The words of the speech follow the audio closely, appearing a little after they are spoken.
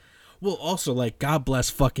Well, also, like, God bless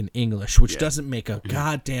fucking English, which doesn't make a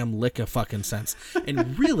goddamn lick of fucking sense.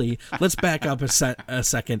 And really, let's back up a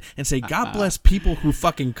second and say, God bless people who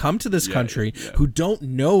fucking come to this country who don't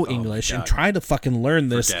know English and try to fucking learn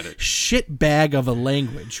this shit bag of a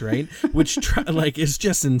language, right? Which, like, is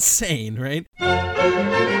just insane, right?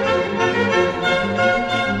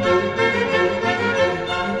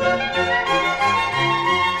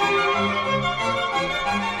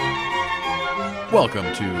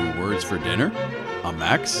 Welcome to Words for Dinner. I'm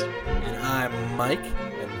Max. And I'm Mike,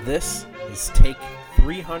 and this is take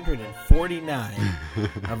 349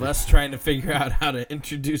 of us trying to figure out how to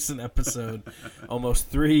introduce an episode almost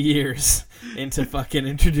 3 years into fucking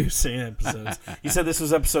introducing episodes. You said this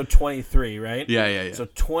was episode 23, right? Yeah. So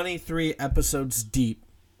 23 episodes deep,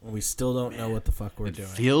 and we still don't know what the fuck we're doing.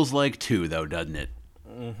 Feels like 2, though, doesn't it?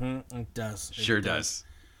 Mm-hmm, it does. Sure does.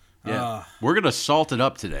 Yeah, we're gonna salt it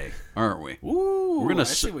up today, aren't we? Ooh, I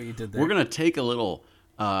see what you did there. We're gonna take a little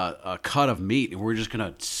a cut of meat and we're just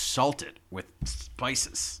gonna salt it with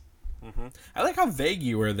spices. Mm-hmm. I like how vague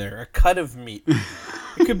you were there. A cut of meat.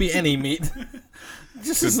 It could be any meat,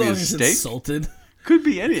 just Could as be long a as steak. it's salted. Could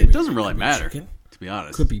be any. It doesn't really matter, chicken. to be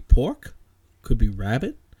honest. Could be pork. Could be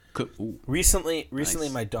rabbit. Ooh. Recently,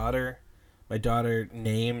 Nice. my daughter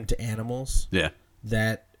named animals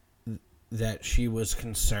that she was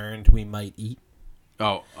concerned we might eat.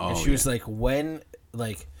 Oh, And she was like,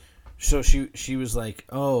 so she was like,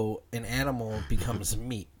 oh, an animal becomes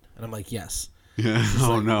meat. And I'm like, yes. Yeah.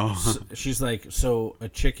 No. She's like, so a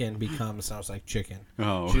chicken becomes, and I was like, chicken.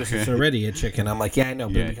 Oh, She goes, okay. it's already a chicken. I'm like, yeah, I know,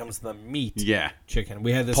 but Yeah. it becomes the meat Yeah. chicken.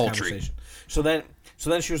 We had this Poultry. conversation. So then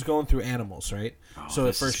she was going through animals, right? So at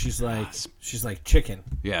this first is she's like chicken,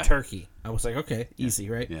 Yeah. turkey. I was like, okay,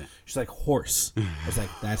 easy, right? Yeah. She's like horse. I was like,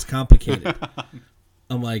 that's complicated.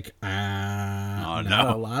 I'm like, not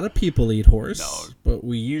no. a lot of people eat horse, No. but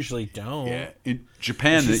we usually don't. Yeah. In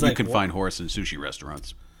Japan, She's you like, can what? find horse in sushi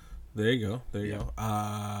restaurants. There you go. There you go.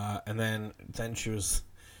 And then she was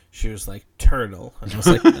like turtle, and I was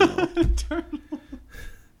like, no.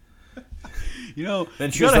 You know,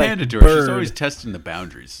 Then she you was gotta like, hand it to her. She's bird. always testing the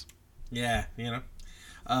boundaries. Yeah, you know.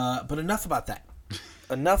 But enough about that.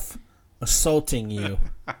 Enough assaulting you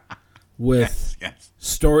with Yes.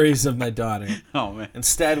 stories of my daughter. Oh man.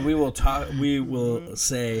 Instead, we will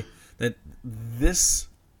say that this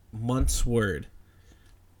month's word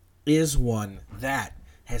is one that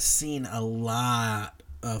has seen a lot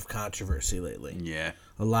of controversy lately. Yeah.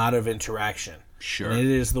 A lot of interaction. Sure. And it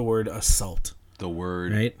is the word assault. The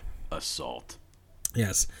word Right? assault.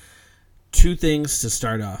 Yes. 2 things to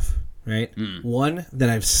start off, right? One that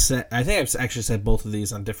I've said, I think I've actually said both of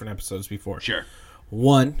these on different episodes before. Sure.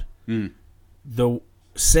 One, the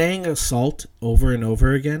saying assault over and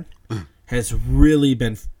over again has really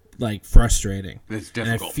been like frustrating. It's And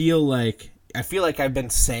difficult. I feel like I've been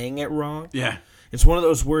saying it wrong. Yeah. It's one of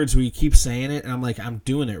those words where you keep saying it, and I'm like, I'm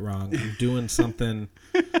doing it wrong. I'm doing something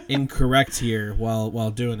incorrect here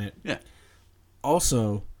while doing it. Yeah.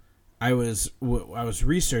 Also, I was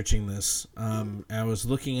researching this. I was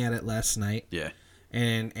looking at it last night. Yeah.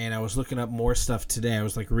 And I was looking up more stuff today. I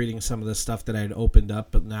was like reading some of the stuff that I'd opened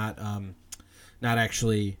up, but not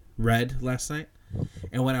actually read last night.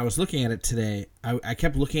 And when I was looking at it today, I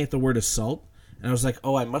kept looking at the word assault, and I was like,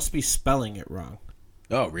 oh, I must be spelling it wrong.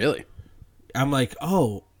 Oh, really? I'm like,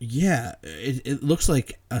 oh yeah, it looks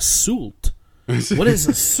like assault. What is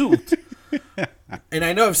assault? And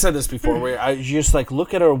I know I've said this before, where I just like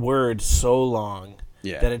look at a word so long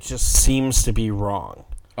that it just seems to be wrong.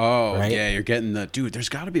 Oh, Right? yeah. You're getting the dude. There's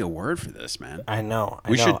got to be a word for this, man. I know.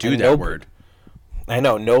 We should do And that word. I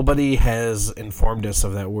know. Nobody has informed us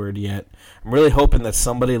of that word yet. I'm really hoping that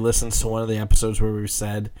somebody listens to one of the episodes where we've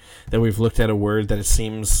said that we've looked at a word that it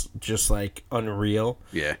seems just like unreal.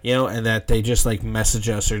 Yeah. You know, and that they just like message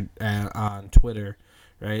us or on Twitter,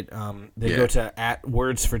 right? They go to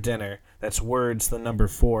 @words4dinner. That's words, the number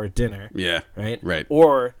 4, dinner. Yeah. Right? Right.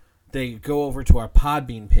 Or they go over to our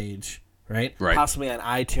Podbean page, right? Right. Possibly on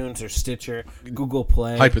iTunes or Stitcher, Google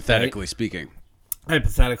Play. Hypothetically right? speaking.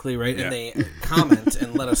 Hypothetically, right? Yeah. And they comment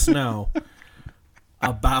and let us know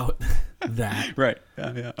about that. Right.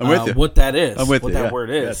 Yeah. I'm with you. What that is. I'm with what you, that yeah.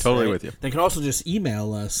 word is. Yeah, totally right? with you. They can also just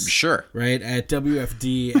email us. Sure. Right? At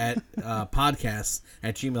WFD podcast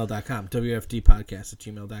at gmail.com. WFD podcast at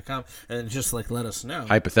gmail.com. And just like let us know.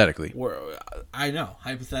 Hypothetically. I know.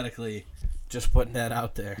 Hypothetically, just putting that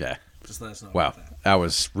out there. Yeah. Just let us know. Wow. about that. That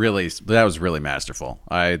was really masterful.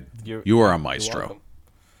 You are a maestro. You're welcome.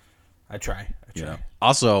 I try. You know.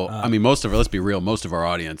 Also, I mean, let's be real, most of our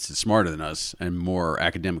audience is smarter than us and more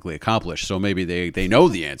academically accomplished, so maybe they know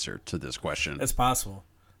the answer to this question. It's possible.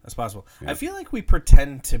 That's possible. I feel like we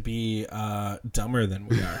pretend to be dumber than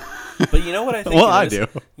we are. But you know what I think? Well, I do.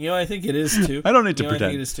 You know, I think it is too. I don't need to pretend. pretend. I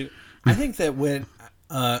think it is too. I think that when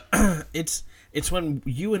it's when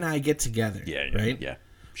you and I get together, right? Yeah.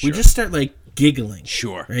 Sure. We just start like giggling.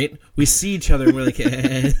 Sure. Right? We see each other and we're like,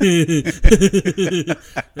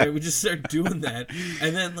 right? We just start doing that.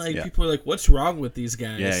 And then like people are like, what's wrong with these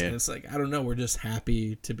guys? Yeah. And it's like, I don't know, we're just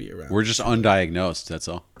happy to be around. We're just undiagnosed, that's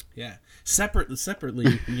all. Yeah.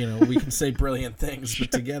 Separately, you know, we can say brilliant things,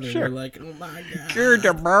 but together we're like, oh my God. You're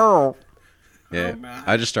the bro. Yeah. Oh,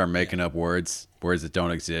 I just start making up words that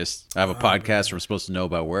don't exist. I have a podcast where I'm supposed to know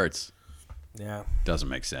about words. Yeah. Doesn't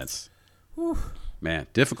make sense. Whew. Man,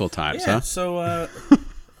 difficult times, Yeah, huh? so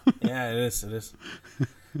yeah, it is.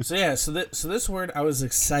 So yeah, so this word, I was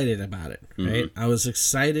excited about it, right? I was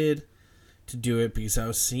excited to do it because I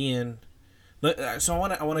was seeing. So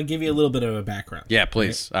I want to give you a little bit of a background. Yeah,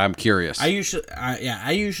 please. Right? I'm curious. I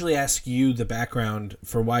usually ask you the background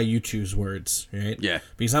for why you choose words, right? Yeah.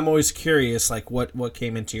 Because I'm always curious, like what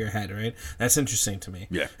came into your head, right? That's interesting to me.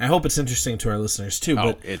 Yeah. I hope it's interesting to our listeners too.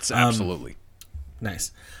 Oh, but it's absolutely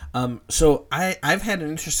nice. So I've had an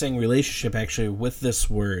interesting relationship actually with this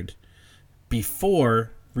word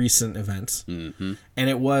before recent events, and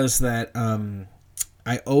it was that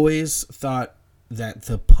I always thought that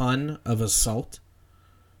the pun of assault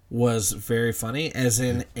was very funny, as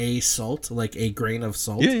in a salt, like a grain of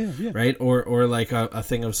salt, yeah. right, or like a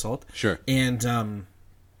thing of salt, sure, and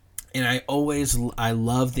I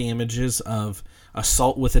love the images of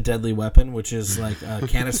assault with a deadly weapon, which is like a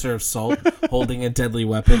canister of salt holding a deadly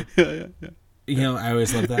weapon. Yeah. You know, I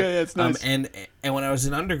always love that. Yeah, it's nice. And when I was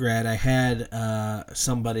in undergrad, I had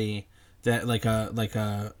somebody that like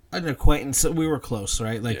an acquaintance. We were close,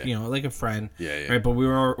 right? Like you know, like a friend. Yeah. Right, but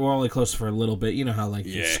we're only close for a little bit. You know how like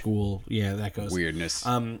in school, that goes. Weirdness.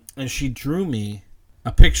 And she drew me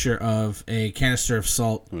a picture of a canister of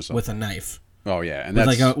salt with a knife. Oh yeah, and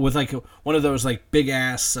with like one of those like big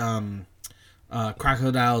ass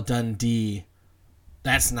Crocodile Dundee.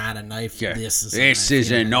 That's not a knife. Yeah. This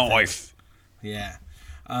is a knife. Yeah.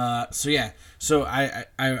 So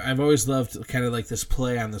I've always loved kind of like this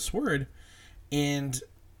play on this word, and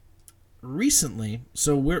recently,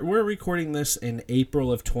 so we're recording this in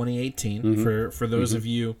April of 2018 for those of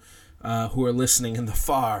you who are listening in the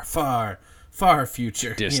far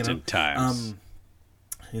future, distant times.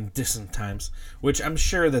 In distant times, which I'm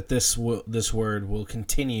sure that this word will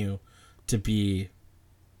continue to be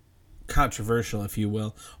controversial, if you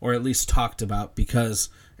will, or at least talked about, because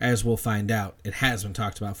as we'll find out, it has been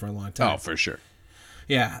talked about for a long time. Oh, for sure.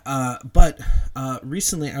 Yeah, but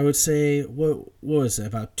recently, I would say, what was it?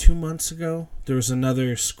 About 2 months ago, there was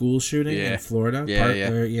another school shooting in Florida.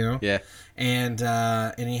 Yeah. And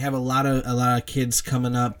you have a lot of kids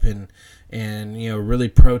coming up and really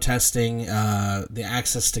protesting the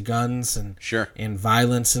access to guns and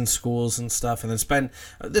violence in schools and stuff. And it's been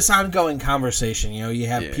this ongoing conversation. You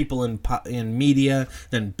have people in media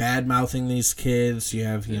then bad mouthing these kids. You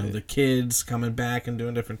have the kids coming back and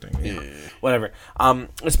doing different things. Whatever.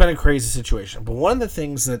 It's been a crazy situation. But one of the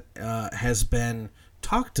things that has been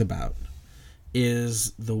talked about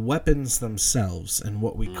is the weapons themselves and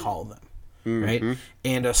what we call them. Right,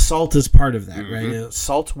 and assault is part of that, right?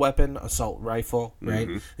 Assault weapon, assault rifle, right?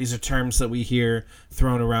 These are terms that we hear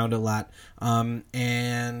thrown around a lot.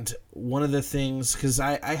 And one of the things, because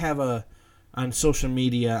I have on social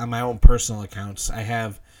media, on my own personal accounts, I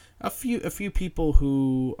have a few people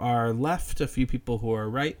who are left, a few people who are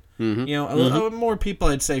right. A little more people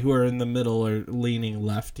I'd say who are in the middle or leaning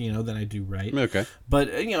left, than I do right. Okay, but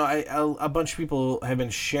a bunch of people have been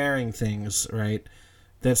sharing things, right,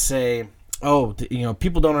 that say,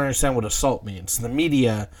 people don't understand what assault means. The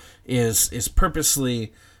media is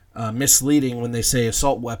purposely misleading when they say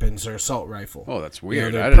assault weapons or assault rifle. Oh, that's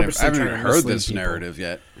weird. I haven't even heard this narrative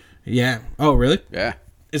yet. Yeah. Oh, really? Yeah.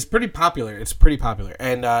 It's pretty popular.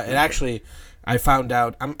 And it actually, I found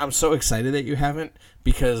out. I'm so excited that you haven't,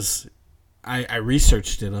 because I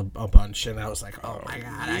researched it a bunch, and I was like, oh my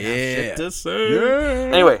God, I got shit to say.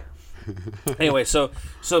 Yeah. Anyway, so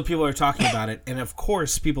people are talking about it, and of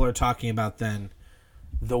course, people are talking about then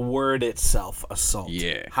the word itself, assault.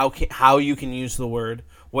 Yeah. How you can use the word,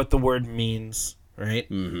 what the word means, right?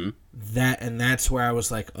 That's where I was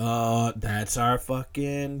like, oh, that's our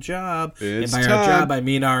fucking job. It's and by time. our job, I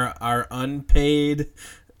mean our unpaid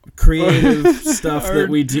creative stuff that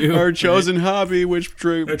we do. Our chosen hobby, which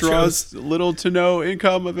draws little to no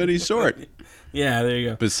income of any sort. Yeah, there you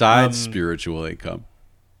go. Besides spiritual income.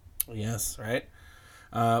 Yes, right.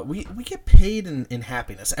 We get paid in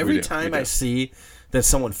happiness. Every time we do. I see that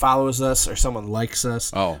someone follows us or someone likes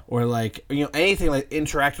us, or like anything like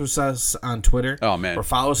interacts with us on Twitter, or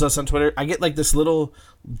follows us on Twitter, I get like this little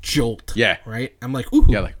jolt. Yeah, right. I'm like, ooh,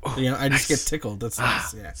 I just get tickled. That's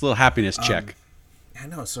nice. Yeah, it's a little happiness check. I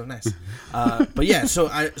know, it's so nice. But yeah, so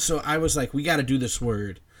I was like, we got to do this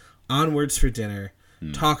word on Words for Dinner.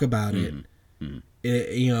 Talk about it.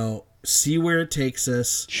 See where it takes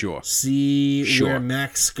us. Sure. See where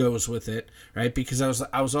Max goes with it, right? Because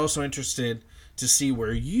I was also interested to see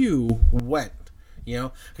where you went,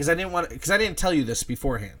 because I didn't tell you this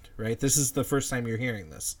beforehand, right? This is the first time you're hearing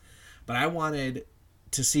this, but I wanted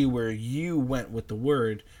to see where you went with the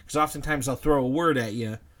word, because oftentimes I'll throw a word at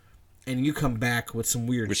you, and you come back with some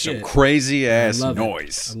weird shit, some crazy ass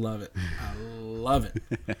noise. I love it.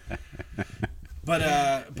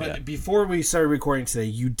 But before we started recording today,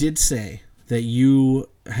 you did say that you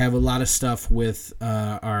have a lot of stuff with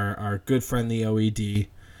our good friend the OED.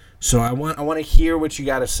 So I want to hear what you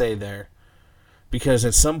got to say there, because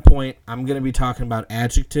at some point I'm going to be talking about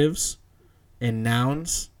adjectives and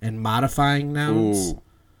nouns and modifying nouns. Ooh.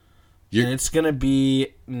 And it's going to be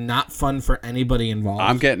not fun for anybody involved.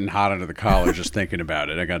 I'm getting hot under the collar just thinking about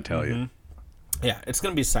it, I got to tell you. Yeah, it's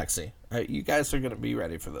going to be sexy. You guys are going to be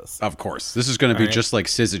ready for this. Of course. This is going to be just like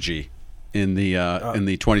syzygy in the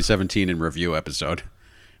 2017 in review episode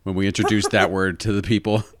when we introduced that word to the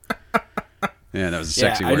people. Yeah, that was a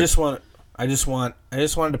sexy word. I just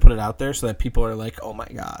wanted to put it out there so that people are like, "Oh my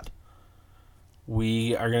god."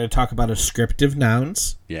 We are going to talk about ascriptive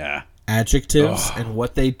nouns. Yeah. Adjectives and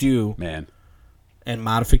what they do. Man. And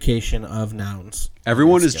modification of nouns.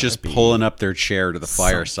 Everyone is just pulling up their chair to the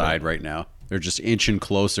fireside right now. They're just inching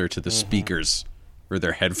closer to the speakers or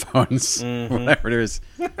their headphones, whatever it is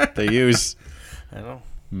they use. I know.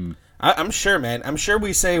 I'm sure, man. I'm sure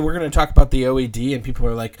we say we're going to talk about the OED, and people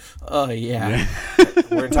are like, "Oh yeah,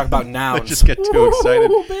 we're going to talk about nouns." Just get too excited.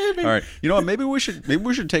 Baby. All right, you know what? Maybe we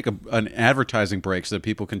should take an advertising break so that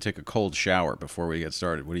people can take a cold shower before we get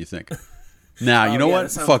started. What do you think? Nah, you know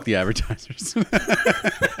what? Fuck the advertisers.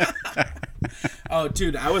 Oh,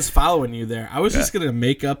 dude, I was following you there. I was just going to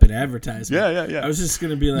make up an advertisement. Yeah. I was just going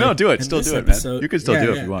to be like, no, do it. Still do it, man. You can still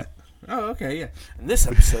do it if you want. Oh, okay, yeah. And this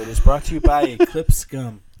episode is brought to you by Eclipse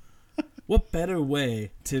Gum. What better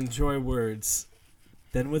way to enjoy words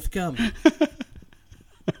than with gum?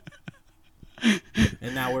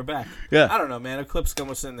 And now we're back. Yeah. I don't know, man. Eclipse Gum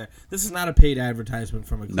was sitting there. This is not a paid advertisement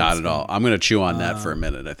from Eclipse Not at Gum. all. I'm going to chew on that for a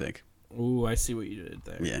minute, I think. Ooh, I see what you did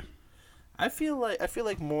there. Yeah. I feel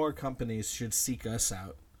like more companies should seek us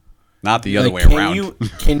out. Not the other way around.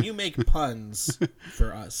 Can you make puns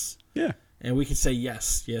for us? Yeah. And we can say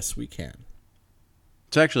yes, we can.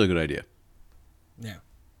 It's actually a good idea. Yeah.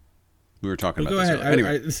 We were talking about go this ahead. earlier.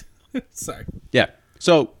 Anyway. Sorry. Yeah.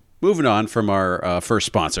 So moving on from our first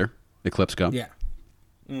sponsor, Eclipse Gum. Yeah.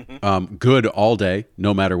 Good all day,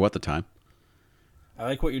 no matter what the time. I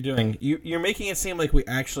like what you're doing. You're making it seem like we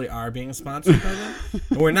actually are being sponsored by them.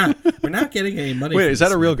 We're not. We're not getting any money. Wait, is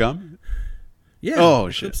that a real gum? Yeah. Oh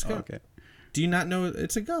shit. Oh, okay. Do you not know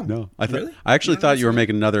it's a gum? No. Really? I actually thought you were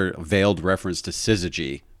making another veiled reference to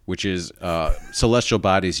syzygy, which is celestial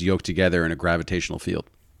bodies yoked together in a gravitational field.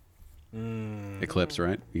 Eclipse,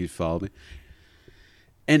 right? You follow me?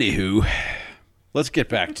 Anywho, let's get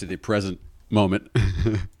back to the present moment.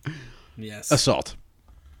 Yes. Assault.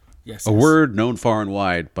 Yes. A word known far and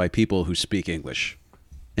wide by people who speak English,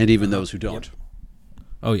 and even those who don't. Yep.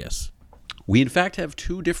 Oh, yes. We, in fact, have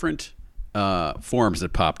two different forms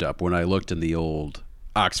that popped up when I looked in the old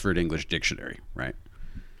Oxford English Dictionary, right?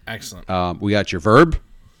 Excellent. We got your verb.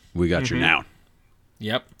 We got your noun.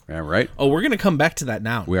 Yep. All right. Oh, we're going to come back to that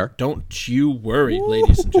noun. We are? Don't you worry,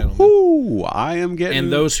 ladies and gentlemen. Ooh, I am getting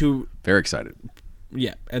And those who... very excited.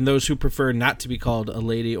 Yeah, and those who prefer not to be called a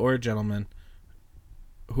lady or a gentleman,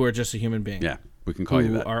 who are just a human being. Yeah, we can call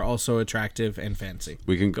you that. Who are also attractive and fancy.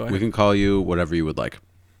 We can Go ahead. we can call you whatever you would like.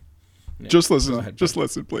 Yeah. Just listen. Go ahead, just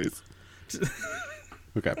listen, please.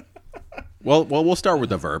 Okay. Well, we'll start with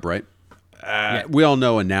the verb, right? Yeah. We all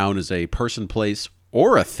know a noun is a person, place,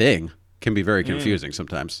 or a thing. Can be very confusing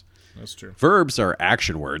sometimes. That's true. Verbs are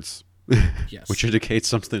action words, Yes. which indicates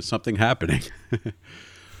something happening.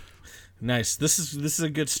 Nice. This is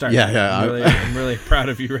a good start. Yeah. I'm really proud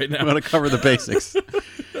of you right now. I'm going to cover the basics.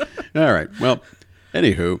 All right. Well,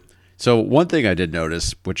 anywho, so one thing I did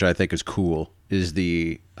notice, which I think is cool, is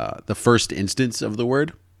the first instance of the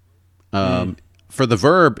word. For the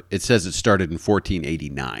verb, it says it started in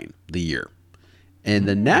 1489, the year. And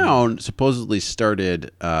the noun supposedly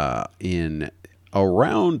started in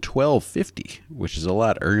around 1250, which is a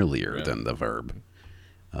lot earlier than the verb.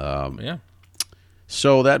 Yeah.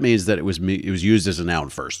 So that means that it was used as a noun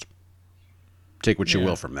first. Take what you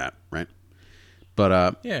will from that, right?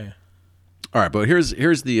 But Yeah. all right, but here's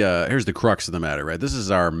the crux of the matter, right? This is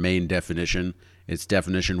our main definition. It's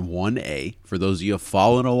definition 1A for those of you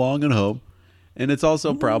following along at home, and it's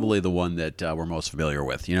also probably the one that we're most familiar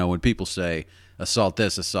with. You know, when people say assault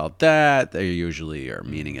this, assault that, they usually are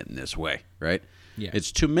meaning it in this way, right? Yeah.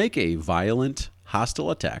 It's to make a violent,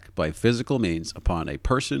 hostile attack by physical means upon a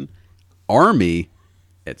person, army,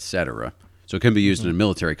 etc. So it can be used in a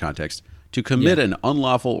military context to commit an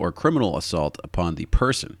unlawful or criminal assault upon the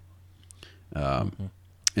person.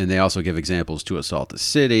 And they also give examples to assault a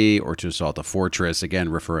city or to assault a fortress, again,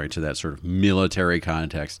 referring to that sort of military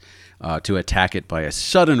context, to attack it by a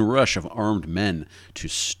sudden rush of armed men to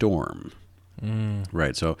storm.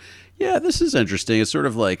 Right. So, yeah, this is interesting. It's sort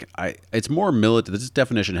of like, it's more military. This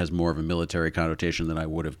definition has more of a military connotation than I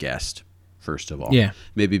would have guessed, first of all. Yeah.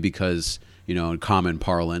 Maybe because, you know, in common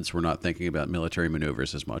parlance, we're not thinking about military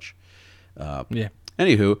maneuvers as much.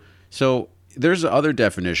 Anywho, so there's other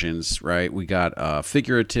definitions, right? We got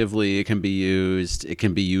figuratively, it can be used. It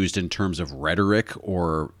can be used in terms of rhetoric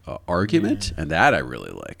or argument, and that I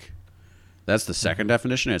really like. That's the second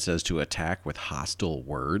definition. It says to attack with hostile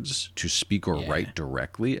words, to speak or write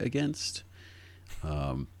directly against.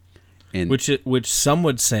 And Which some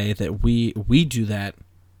would say that we do that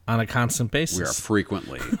on a constant basis. we are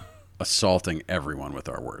frequently assaulting everyone with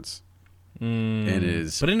our words. And it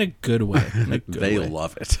is, but in a good way. In a good they way.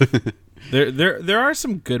 love it. There are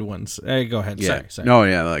some good ones. Go ahead. Yeah. Sorry. No,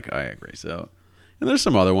 yeah, like I agree. So, and there's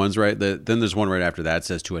some other ones, right? Then there's one right after that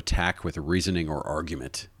says to attack with reasoning or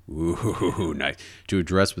argument. Ooh, nice. To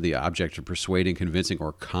address with the object of persuading, convincing,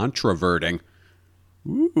 or controverting.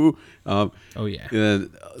 Ooh. Oh yeah.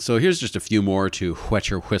 So here's just a few more to whet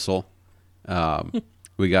your whistle.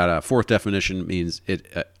 We got a fourth definition means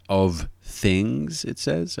it of things, it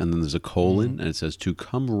says, and then there's a colon, and it says to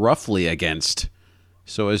come roughly against,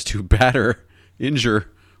 so as to batter,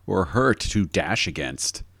 injure, or hurt, to dash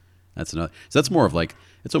against. That's another. So that's more of like,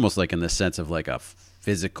 it's almost like in the sense of like a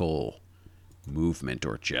physical movement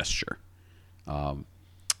or gesture.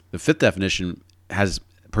 The fifth definition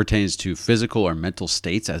pertains to physical or mental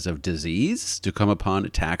states as of disease, to come upon,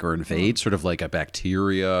 attack, or invade, sort of like a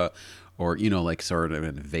bacteria, or, you know, like sort of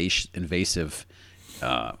an invasive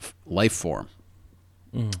life form.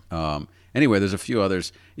 Anyway, there's a few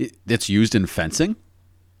others. It's used in fencing.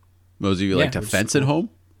 Those of you like to fence at home.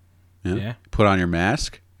 Yeah. Put on your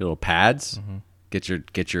mask, little pads. Get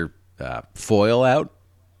your foil out.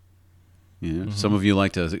 Yeah. Some of you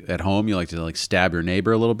like to at home. You like to like stab your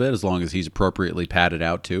neighbor a little bit, as long as he's appropriately padded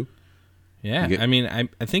out too. Yeah, I mean,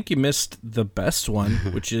 I think you missed the best one,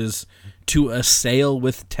 which is to assail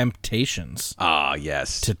with temptations. Ah,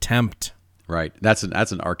 yes. To tempt. Right. That's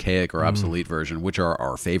an archaic or obsolete version, which are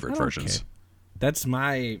our favorite versions. Care. That's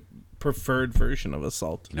my preferred version of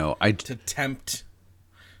assault. You know, to tempt.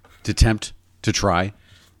 To tempt, to try.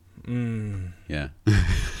 Yeah.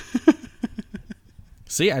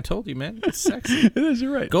 See, I told you, man. It's sexy. It is,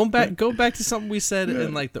 you're right. Go back to something we said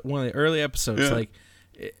in like one of the early episodes. Like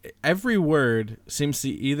every word seems to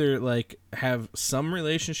either like have some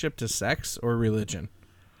relationship to sex or religion.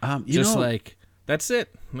 Like that's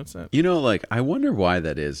it. That's it. You know, like I wonder why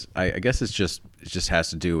that is. I guess it just has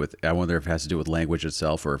to do with. I wonder if it has to do with language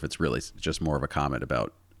itself, or if it's really just more of a comment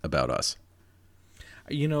about us.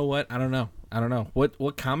 You know what? I don't know.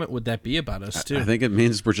 What comment would that be about us too? I think it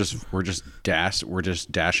means we're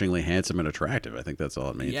just dashingly handsome and attractive. I think that's all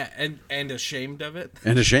it means. Yeah, and ashamed of it.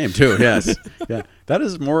 And ashamed too. Yes. Yeah, that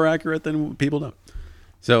is more accurate than people know.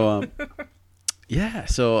 So, yeah.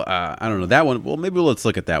 So I don't know that one. Well, maybe let's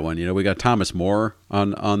look at that one. You know, we got Thomas More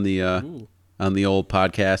on the old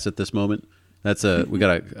podcast at this moment. That's we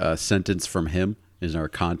got a sentence from him is our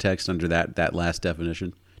context under that last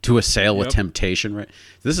definition. To assail with temptation, right?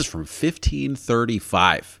 This is from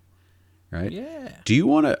 1535, right? Yeah.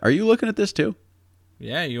 Are you looking at this too?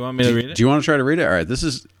 Yeah, you want me to read it? Do you want to try to read it? All right, this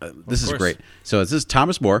is great. So this is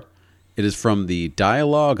Thomas More. It is from the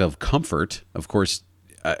Dialogue of Comfort. Of course,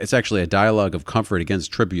 it's actually a Dialogue of Comfort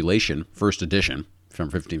Against Tribulation, first edition from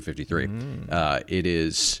 1553. It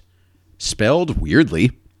is spelled weirdly.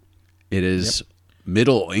 It is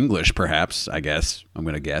Middle English, perhaps, I guess. I'm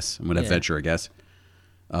going to venture a guess.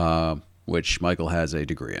 Which Michael has a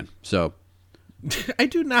degree in. So I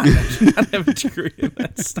do not have a degree in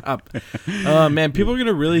that. Stop. Man, people are going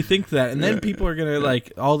to really think that. And then people are going to,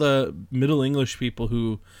 like, all the Middle English people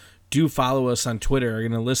who do follow us on Twitter are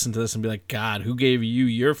going to listen to this and be like, God, who gave you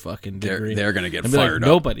your fucking degree? They're going to get fired up.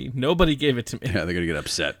 Nobody gave it to me. Yeah, they're going to get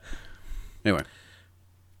upset. Anyway,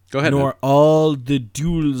 go ahead. Nor all the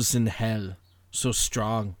duels in hell so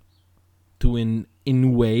strong to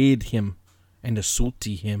invade him and assault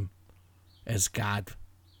him as God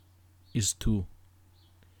is to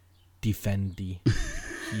defend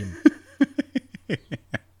him.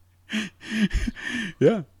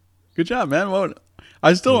 Yeah. Good job, man.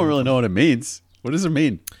 I still don't really know what it means. What does it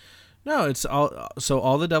mean? No, it's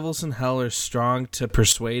all the devils in hell are strong to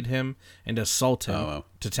persuade him and assault him,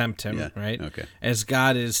 to tempt him, right? Okay. As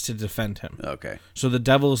God is to defend him. Okay. So the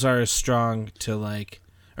devils are as strong to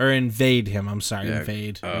or invade him. I'm sorry,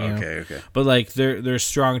 invade. Oh, okay. But they're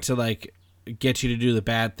strong to get you to do the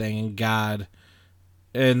bad thing,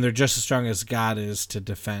 and they're just as strong as God is to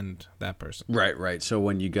defend that person. Right. So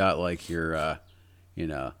when you got your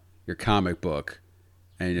comic book,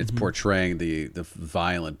 and it's portraying the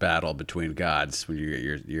violent battle between gods, when you get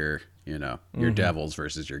your devils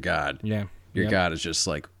versus your god. Yeah. Your god is just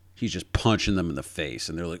he's just punching them in the face,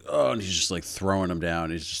 and they're like, oh, and he's just throwing them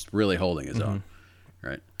down. He's just really holding his own.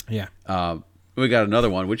 Right. Yeah. We got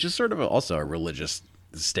another one, which is sort of also a religious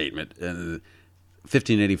statement.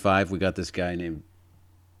 1585, we got this guy named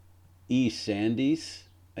E. Sandys.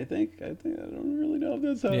 I think I don't really know if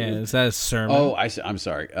that's how. Yeah, is that a sermon? Oh, I'm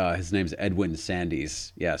sorry. His name's Edwin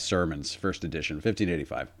Sandys. Yeah, Sermons, first edition,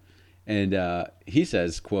 1585. And he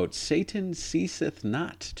says, quote, "Satan ceaseth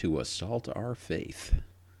not to assault our faith,"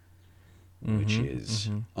 which is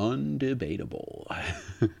undebatable.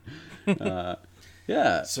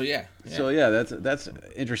 Yeah. So yeah. That's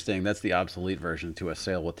interesting. That's the obsolete version, to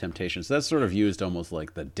assail with temptation. So that's sort of used almost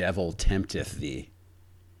like the devil tempteth thee.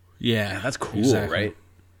 Yeah, That's cool, exactly. right?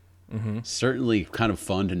 Certainly kind of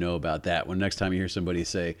fun to know about that. When next time you hear somebody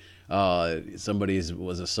say, somebody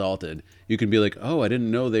was assaulted, you can be like, oh, I didn't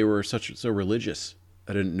know they were so religious.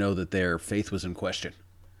 I didn't know that their faith was in question.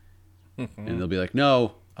 And they'll be like,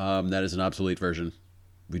 no, that is an obsolete version.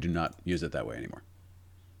 We do not use it that way anymore.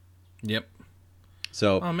 Yep.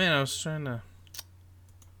 So, oh man, I was trying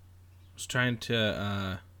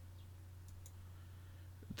to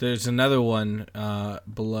there's another one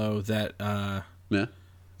below that yeah.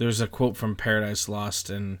 There's a quote from Paradise Lost,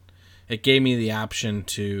 and it gave me the option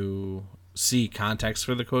to see context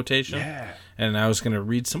for the quotation. Yeah. And I was going to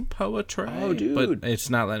read some poetry. Oh, dude. But it's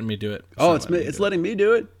not letting me do it. It's letting me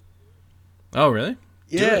do it. Oh, really?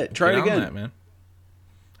 Yeah, try it again. That, man.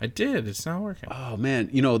 I did. It's not working. Oh, man.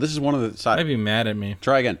 This is one of the... Might be mad at me.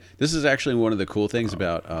 Try again. This is actually one of the cool things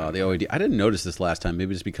about the OAD. I didn't notice this last time.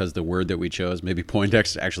 Maybe it's because the word that we chose, maybe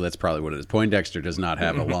Poindexter... Actually, that's probably what it is. Poindexter does not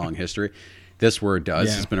have a long history. This word does.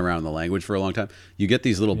 Yeah. It's been around in the language for a long time. You get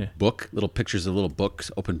these little pictures of little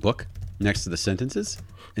books, open book, next to the sentences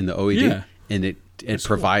in the OED. Yeah. And it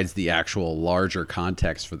provides the actual larger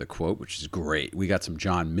context for the quote, which is great. We got some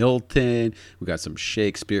John Milton. We got some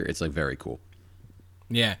Shakespeare. It's very cool.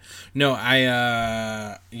 Yeah. No,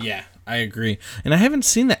 I agree. And I haven't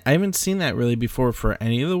seen that. I haven't seen that really before for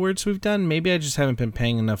any of the words we've done. Maybe I just haven't been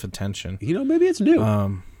paying enough attention. Maybe it's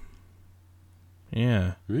new.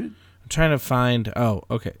 Yeah. Right. I'm trying to find... Oh,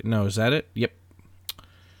 okay. No, is that it? Yep.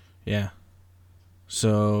 Yeah.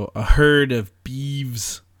 So, a herd of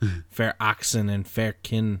beeves, fair oxen and fair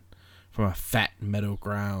kin, from a fat meadow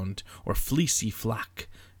ground, or fleecy flock,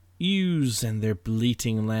 ewes and their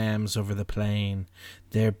bleating lambs over the plain,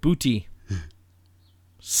 their booty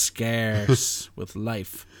scarce with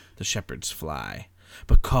life the shepherds fly,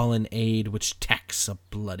 but call in aid which tacks a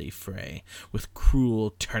bloody fray. With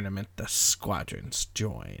cruel tournament the squadrons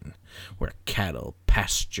join, where cattle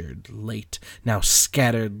pastured late now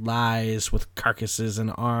scattered lies, with carcasses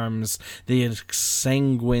and arms, the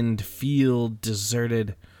exsanguined field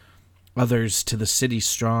deserted. Others to the city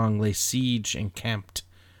strong lay siege encamped,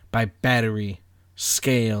 by battery,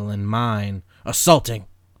 scale, and mine, assaulting.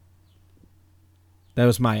 That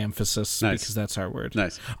was my emphasis, nice. Because that's our word.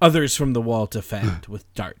 Nice. Others from the wall defend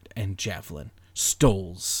with dart and javelin,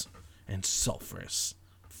 stoles and sulphurous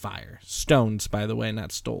fire. Stones, by the way,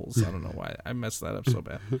 not stoles. I don't know why I messed that up so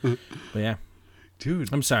bad. But yeah,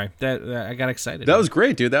 dude, I'm sorry. That I got excited. That was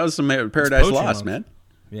great, dude. That was some Paradise Lost, man.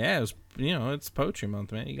 Yeah, it was. It's poetry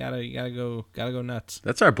month, man. You gotta go nuts.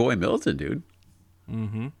 That's our boy Milton, dude.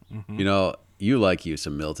 Mm-hmm. You like you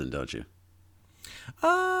some Milton, don't you?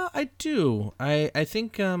 I do. I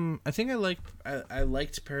think I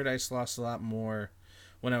liked Paradise Lost a lot more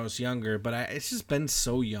when I was younger, but it's just been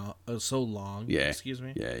so long. Yeah. Excuse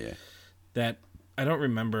me. Yeah. That I don't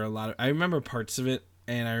remember a lot of. I remember parts of it,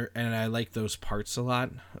 and I like those parts a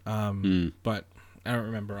lot. But I don't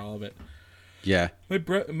remember all of it. Yeah.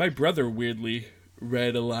 My brother weirdly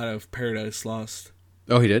read a lot of Paradise Lost.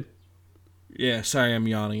 Oh, he did? Yeah, sorry I'm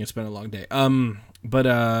yawning. It's been a long day.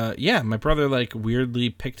 yeah, my brother like weirdly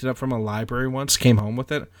picked it up from a library once, came home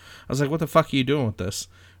with it. I was like, what the fuck are you doing with this?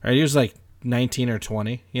 Right? He was like 19 or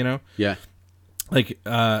 20, you know? Yeah. Like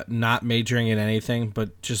not majoring in anything,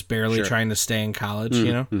 but just barely trying to stay in college,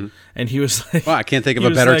 you know? Mm-hmm. And he was like... Well, I can't think of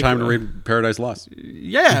a better time to read Paradise Lost.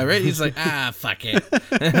 Yeah, right? He's like, fuck it.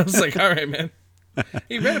 And I was like, all right, man.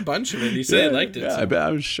 He read a bunch of it. He said he liked it. Yeah, so.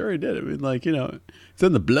 I'm sure he did. I mean, like, you know, it's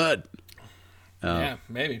in the blood. Yeah,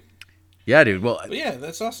 maybe. Yeah, dude. Well, but yeah,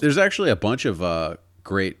 that's awesome. There's actually a bunch of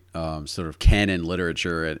great sort of canon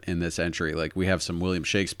literature in this entry. Like, we have some William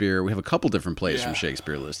Shakespeare. We have a couple different plays from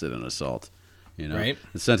Shakespeare listed in Assault. You know, right.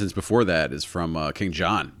 The sentence before that is from King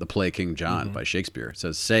John, the play King John by Shakespeare. It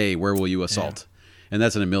says, "Say, where will you assault?" And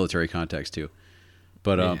that's in a military context too.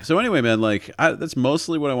 But so anyway, man, like that's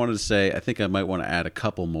mostly what I wanted to say. I think I might want to add a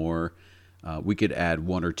couple more. We could add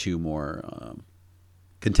one or two more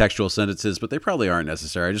contextual sentences, but they probably aren't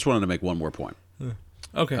necessary. I just wanted to make one more point.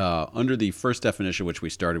 Okay. Under the first definition, which we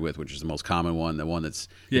started with, which is the most common one, the one that's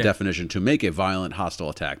the definition to make a violent, hostile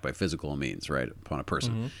attack by physical means, right, upon a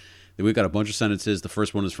person. Then we've got a bunch of sentences. The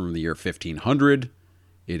first one is from the year 1500.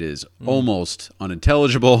 It is almost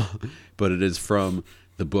unintelligible, but it is from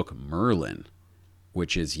the book Merlin,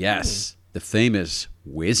 which is, the famous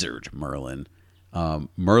wizard Merlin.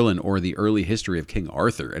 Merlin, or the Early History of King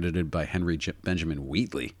Arthur, edited by Henry Benjamin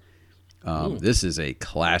Wheatley. This is a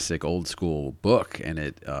classic old school book, and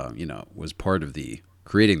it was part of the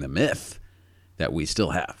creating the myth that we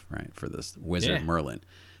still have, right, for this wizard Merlin.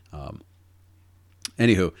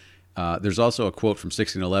 Anywho, there's also a quote from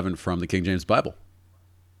 1611 from the King James Bible.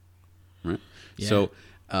 Right? Yeah. So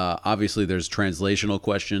obviously there's translational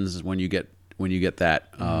questions when you get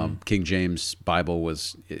that. King James Bible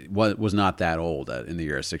was not that old in the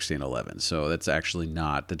year 1611. So that's actually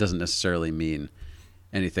that doesn't necessarily mean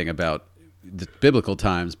anything about the biblical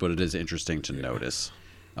times, but it is interesting to notice.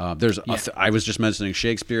 I was just mentioning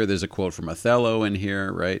Shakespeare. There's a quote from Othello in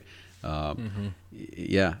here, right?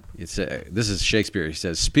 Yeah, this is Shakespeare. He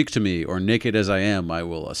says, "Speak to me, or naked as I am, I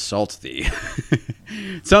will assault thee."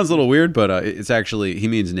 It sounds a little weird, but it's actually, he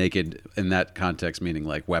means naked in that context, meaning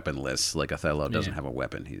like weaponless. Like Othello doesn't have a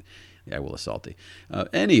weapon. I will assault thee.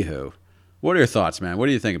 Anywho, what are your thoughts, man? What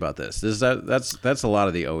do you think about this? That's a lot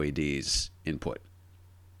of the OED's input.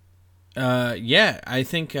 I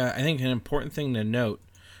think an important thing to note,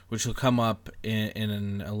 which will come up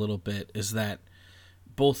in a little bit, is that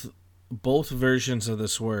both versions of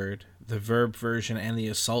this word, the verb version and the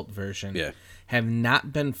assault version, have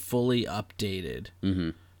not been fully updated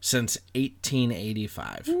since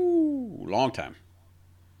 1885. Ooh, long time.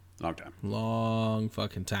 Long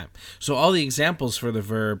fucking time. So all the examples for the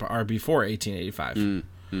verb are before 1885.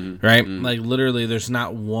 Right? Like literally there's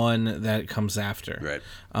not one that comes after. Right.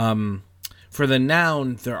 For the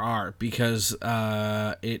noun there are, because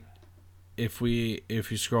if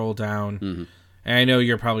you scroll down, and I know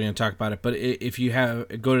you're probably going to talk about it, but if you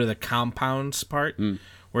go to the compounds part,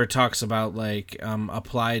 where it talks about like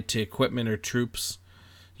applied to equipment or troops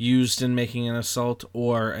used in making an assault,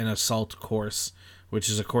 or an assault course, which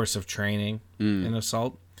is a course of training in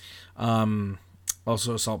assault.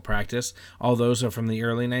 Also assault practice. All those are from the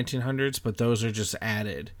early 1900s, but those are just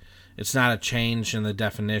added. It's not a change in the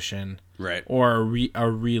definition, right? Or a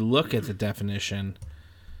relook at the definition,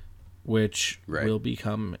 which will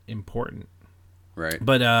become important. Right.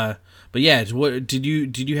 But yeah, what did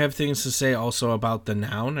you have things to say also about the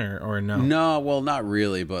noun or no? No, well, not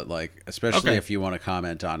really, but like, especially if you want to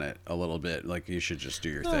comment on it a little bit, like you should just do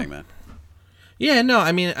your thing, man. Yeah, no,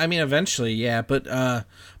 I mean eventually, yeah, but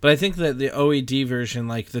I think that the OED version,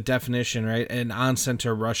 like the definition, right, an onset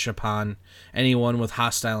to rush upon anyone with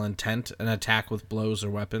hostile intent, an attack with blows or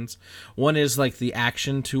weapons. One is like the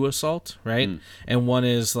action to assault, right, and one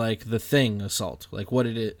is like the thing assault, like what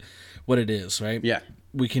it is, right? Yeah,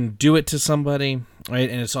 we can do it to somebody, right,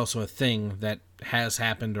 and it's also a thing that has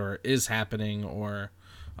happened or is happening or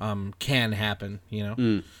can happen, you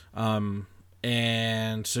know,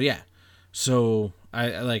 and so yeah. So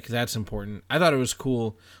I like, that's important. I thought it was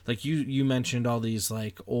cool. Like you mentioned all these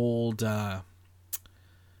like old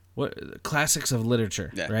classics of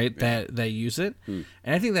literature, right? Yeah. That use it, and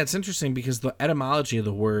I think that's interesting because the etymology of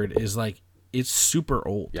the word is like, it's super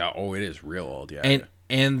old. Yeah. Oh, it is real old. Yeah.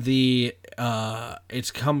 And the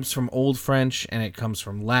it comes from Old French and it comes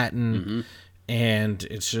from Latin, and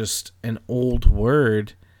it's just an old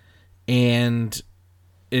word, and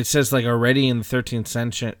it says like already in the 13th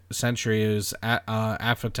century it was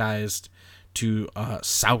aphatized to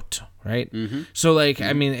sout, right? So like,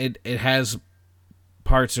 I mean, it has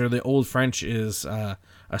parts, or the Old French is a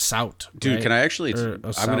sout. Dude, right? can I actually? I'm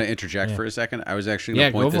going to interject for a second. I was actually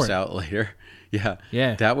going to point this out later. Yeah.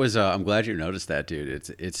 Yeah. That was, I'm glad you noticed that, dude.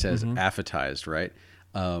 It says aphatized, right?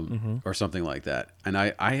 Or something like that. And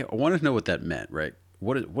I wanted to know what that meant, right?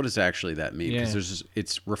 What does actually that mean? Because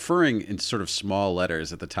it's referring in sort of small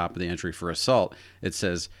letters at the top of the entry for assault. It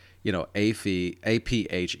says, APHET,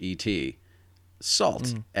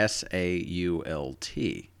 salt, SAULT,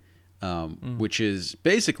 which is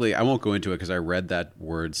basically, I won't go into it because I read that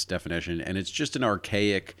word's definition, and it's just an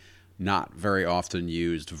archaic, not very often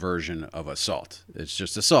used version of assault. It's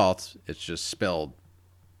just assault. It's just spelled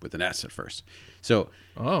with an S at first. So,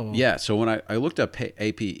 yeah. So when I looked up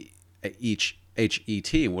HET,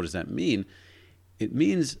 what does that mean? It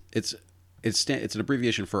means it's an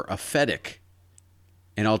abbreviation for aphetic,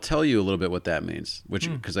 and I'll tell you a little bit what that means,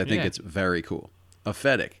 because I think it's very cool.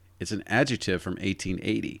 Aphetic. It's an adjective from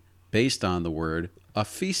 1880 based on the word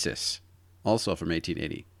aphesis, also from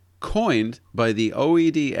 1880, coined by the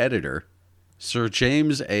OED editor Sir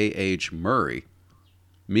James A.H. Murray,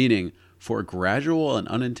 meaning for gradual and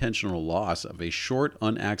unintentional loss of a short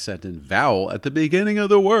unaccented vowel at the beginning of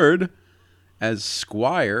the word, as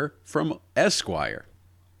squire from esquire.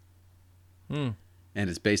 And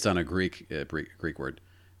it's based on a Greek word,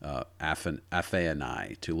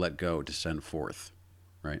 aphaenai, to let go, to send forth,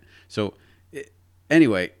 right? So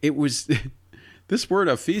anyway, it was this word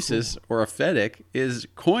aphesis or aphetic is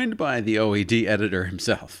coined by the OED editor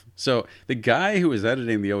himself. So the guy who was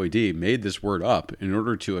editing the OED made this word up in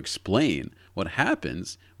order to explain what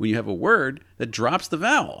happens when you have a word that drops the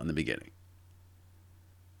vowel in the beginning.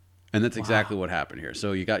 And that's exactly what happened here.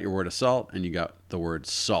 So you got your word assault and you got the word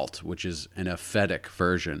salt, which is an aphetic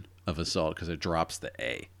version of assault because it drops the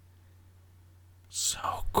A. So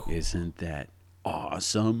cool. Isn't that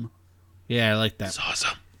awesome? Yeah, I like that. It's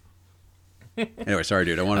awesome. Anyway, sorry,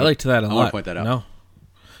 dude. I liked that a lot. want to point that out.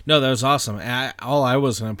 No, that was awesome. All I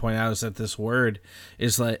was going to point out is that this word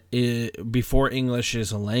is like before English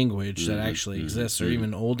is a language that actually exists, or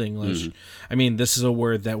even Old English. I mean, this is a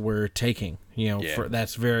word that we're taking.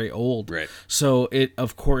 That's very old. Right. So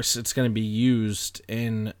of course, it's going to be used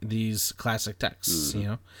in these classic texts.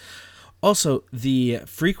 Also, the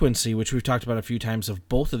frequency, which we've talked about a few times, of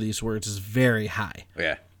both of these words is very high.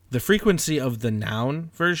 Yeah. The frequency of the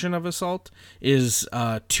noun version of assault is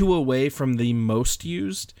 2 away from the most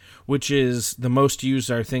used, which is the most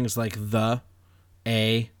used are things like the,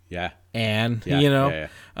 a, and,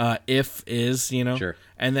 if, is, Sure.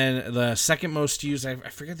 And then the second most used, I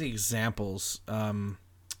forget the examples,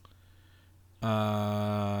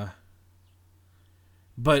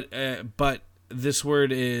 but this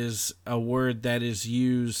word is a word that is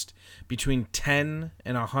used between 10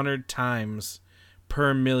 and 100 times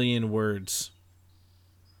per million words,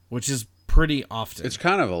 which is pretty often. It's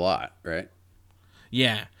kind of a lot, right?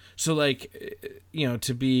 Yeah. So,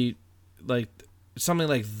 to be like something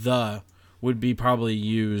like the would be probably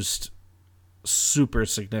used super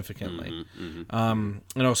significantly. And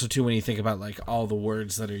also, too, when you think about like all the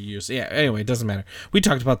words that are used. Yeah, anyway, it doesn't matter. We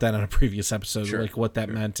talked about that on a previous episode, like what that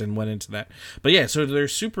meant and went into that. But yeah, so they're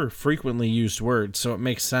super frequently used words, so it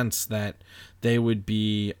makes sense that they would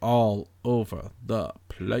be all over the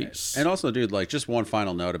place. And also, dude, like just one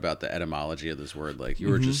final note about the etymology of this word. Like you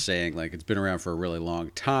were just saying, like it's been around for a really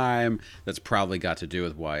long time. That's probably got to do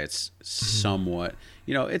with why it's somewhat,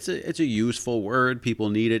 it's a useful word.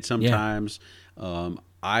 People need it sometimes. Yeah.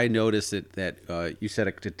 I noticed that you said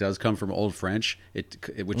it does come from Old French,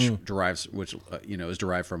 which is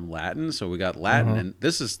derived from Latin. So we got Latin, and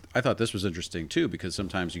I thought this was interesting too, because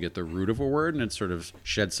sometimes you get the root of a word and it sort of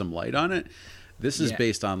sheds some light on it. This is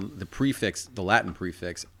based on the Latin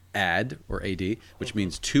prefix ad or ad, which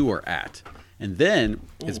means to or at, and then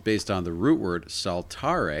it's based on the root word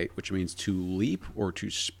saltare, which means to leap or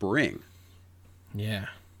to spring. Yeah.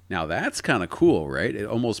 Now, that's kind of cool, right? It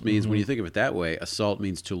almost means, when you think of it that way, assault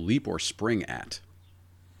means to leap or spring at.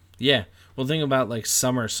 Yeah. Well, think about, like,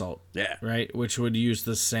 somersault. Yeah. Right? Which would use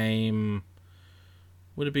the same...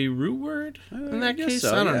 Would it be root word in that case?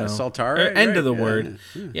 So, I don't know. Saltare, end of the word.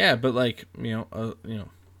 Yeah, but, like, yeah, I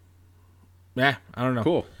don't know.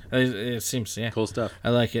 Cool. It seems, Cool stuff. I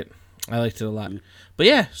like it. I liked it a lot. But,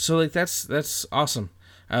 yeah, so, like, that's awesome.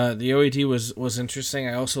 The OED was interesting.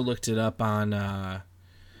 I also looked it up on...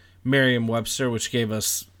 Merriam-Webster, which gave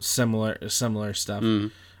us similar stuff.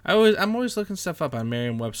 I'm always looking stuff up on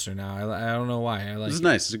Merriam-Webster now. I don't know why. I like This is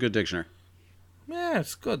nice. It's a good dictionary. Yeah,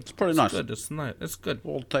 it's good. It's pretty nice. Good. It's nice. It's good.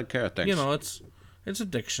 We'll take care of things. It's a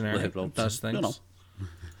dictionary. It does things. You know.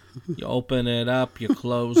 You open it up, you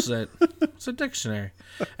close it. It's a dictionary.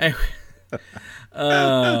 Anyway.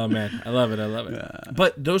 Oh man, I love it. Yeah.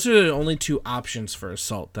 But those are the only 2 options for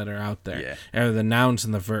assault that are out there. Yeah. Are the nouns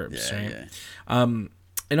and the verbs, right? Yeah.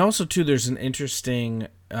 And also, too, there's an interesting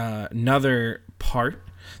another part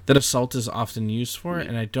that assault is often used for,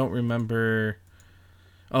 and I don't remember.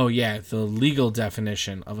 Oh, yeah, the legal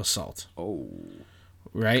definition of assault. Oh,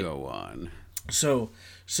 right. Go on. So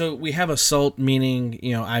we have assault, meaning,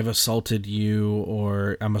 I've assaulted you,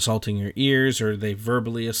 or I'm assaulting your ears, or they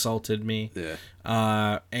verbally assaulted me.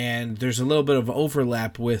 Yeah. And there's a little bit of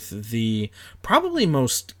overlap with the probably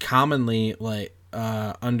most commonly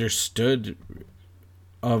understood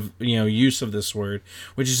of use of this word,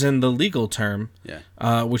 which is in the legal term,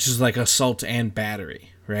 which is like assault and battery.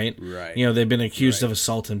 Right. They've been accused of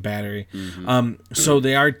assault and battery. Mm-hmm. So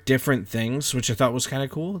they are different things, which I thought was kind of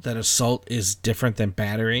cool. That assault is different than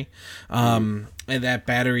battery, and that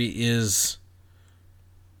battery is.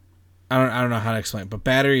 I don't know how to explain it, but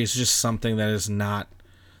battery is just something that is not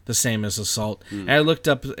the same as assault. And I looked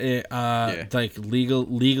up like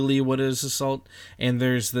legally what is assault, and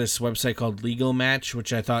there's this website called Legal Match,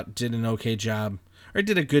 which I thought did an okay job, or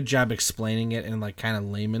did a good job explaining it in like kind of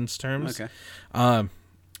layman's terms. Okay.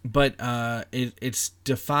 But it's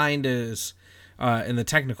defined as, in the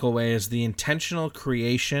technical way, as the intentional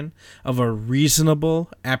creation of a reasonable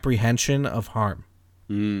apprehension of harm.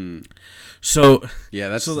 So yeah,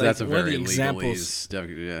 that's a very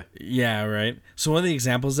legalese. Yeah, right. So one of the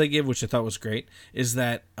examples they give, which I thought was great, is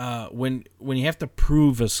that when you have to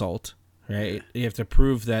prove assault, right? You have to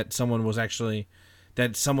prove that someone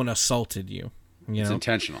assaulted you. It's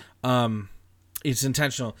intentional. It's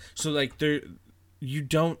intentional. So like you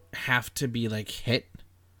don't have to be like hit,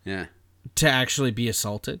 to actually be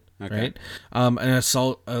assaulted, right? An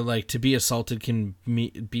assault, like to be assaulted, can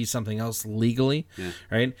be something else legally,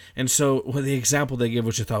 right? And so, the example they give,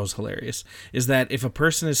 which I thought was hilarious, is that if a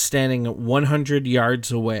person is standing 100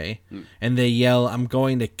 yards away and they yell, "I'm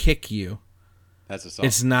going to kick you," that's assault.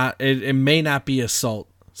 It's not. It may not be assault,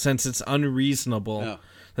 since it's unreasonable.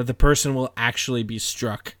 That the person will actually be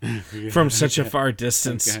struck from such a far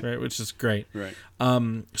distance, right? Which is great. Right.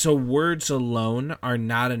 So words alone are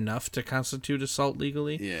not enough to constitute assault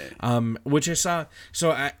legally. Yeah. Which I saw.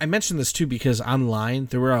 So I mentioned this too because online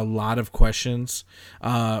there were a lot of questions.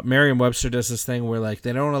 Merriam-Webster does this thing where like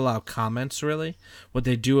they don't allow comments really. What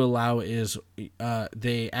they do allow is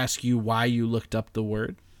they ask you why you looked up the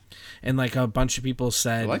word. And like a bunch of people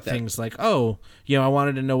said things like, "Oh, I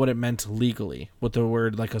wanted to know what it meant legally, what the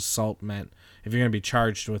word like assault meant, if you're going to be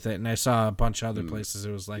charged with it." And I saw a bunch of other places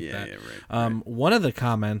it was like that. Yeah, right. One of the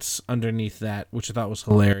comments underneath that, which I thought was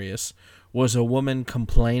hilarious, was a woman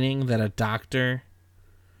complaining that a doctor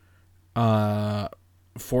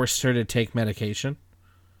forced her to take medication.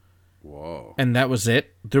 Whoa. And that was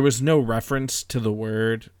it. There was no reference to the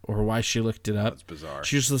word or why she looked it up. That's bizarre.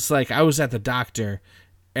 She was just like, "I was at the doctor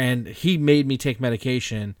and he made me take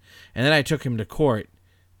medication, and then I took him to court,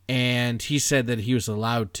 and he said that he was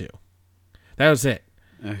allowed to." That was it.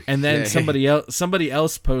 Okay. And then somebody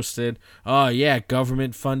else posted, "Oh yeah,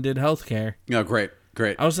 government funded healthcare." No, great.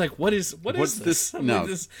 I was like, "What is this?" No,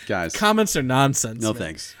 guys, comments are nonsense. No, man.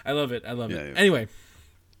 thanks. I love it. Yeah. Anyway.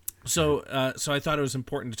 So I thought it was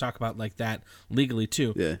important to talk about like that legally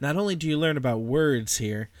too. Yeah. Not only do you learn about words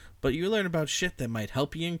here, but you learn about shit that might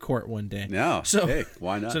help you in court one day. No. So hey,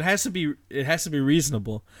 why not? So it has to be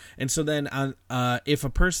reasonable. And so then if a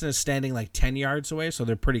person is standing like 10 yards away, so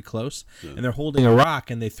they're pretty close, and they're holding a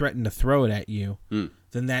rock and they threaten to throw it at you,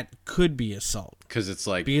 then that could be assault. Because it's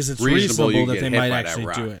reasonable that they might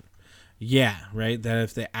actually do it. Yeah, right. That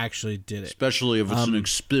if they actually did it, especially if it's an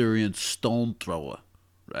experienced stone thrower.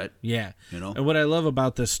 Right. Yeah. And what I love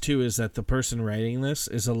about this too is that the person writing this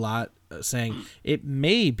is a lot saying it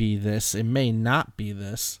may be this, it may not be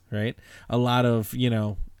this, right? A lot of,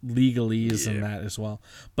 legalese and that as well.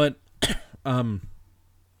 But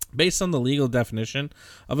based on the legal definition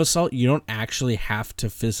of assault, you don't actually have to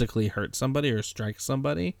physically hurt somebody or strike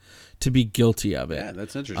somebody to be guilty of it. Yeah,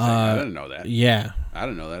 that's interesting. I didn't know that. Yeah. I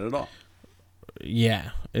didn't know that at all.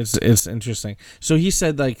 Yeah, it's interesting. So he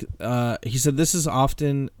said this is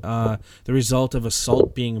often the result of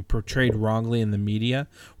assault being portrayed wrongly in the media.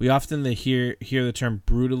 We often hear the term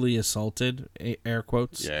brutally assaulted, air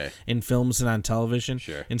quotes, in films and on television.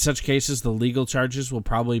 Sure. In such cases, the legal charges will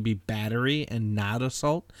probably be battery and not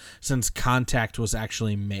assault, since contact was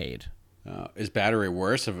actually made. Is battery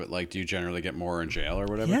worse? Do you generally get more in jail or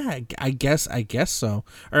whatever? Yeah, I guess so.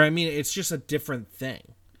 Or I mean, it's just a different thing.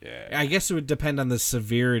 Yeah. I guess it would depend on the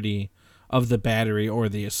severity of the battery or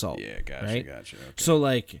the assault. Yeah, gotcha, right? Gotcha.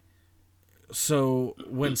 Okay. So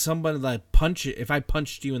when somebody if I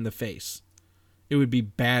punched you in the face, it would be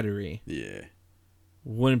battery. Yeah.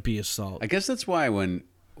 Wouldn't be assault. I guess that's why when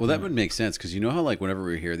Well, that would make sense because you know how like whenever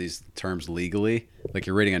we hear these terms legally, like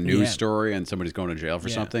you're reading a news story and somebody's going to jail for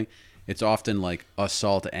something, it's often like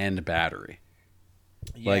assault and battery.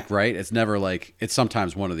 Yeah. Like, right? It's never like, it's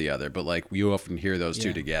sometimes one or the other, but like you often hear those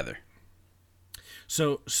two together.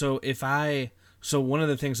 So one of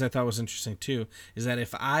the things I thought was interesting too is that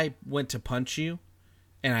if I went to punch you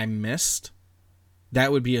and I missed,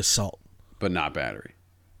 that would be assault. But not battery.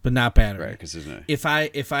 Right, because if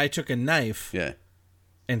I took a knife yeah.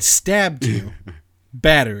 and stabbed you,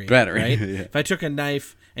 battery. Right? yeah. If I took a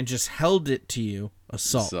knife and just held it to you,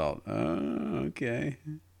 assault. Okay.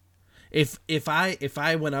 If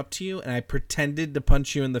I went up to you and I pretended to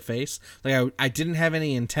punch you in the face, like I didn't have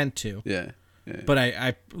any intent to. Yeah. But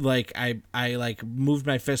I moved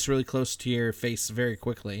my fist really close to your face very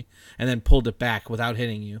quickly and then pulled it back without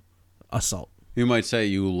hitting you. Assault. You might say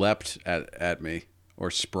you leapt at me or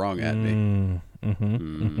sprung at me.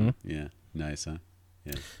 Yeah. Nice, huh?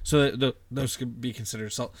 Yeah. So those could be considered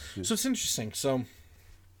assault. So it's interesting. So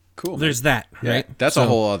cool. There's that, right? Yeah, that's a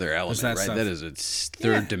whole other element, right? Stuff. That is a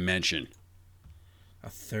third dimension. A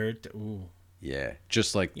third. Ooh. Yeah,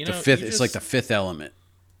 just like the fifth. It's like the fifth element.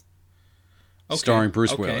 Okay. Starring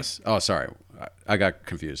Bruce Willis. Oh, sorry, I got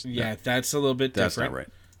confused. Yeah, that's a little bit different. That's not right.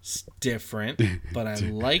 It's different, but I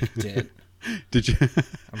liked it. Did you?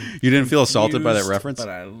 You didn't feel assaulted by that reference? But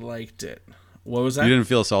I liked it. What was that? You didn't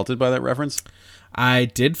feel assaulted by that reference? I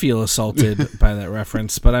did feel assaulted by that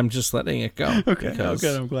reference, but I'm just letting it go. Okay,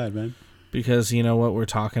 okay, I'm glad, man. Because you know what, we're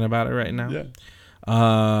talking about it right now.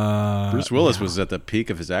 Yeah. Bruce Willis was at the peak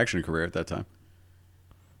of his action career at that time.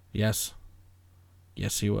 Yes.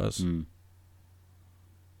 Yes, he was.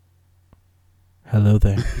 Hello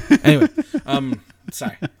there. Anyway,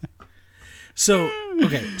 sorry. So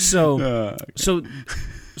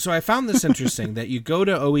I found this interesting that you go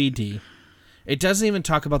to OED. It doesn't even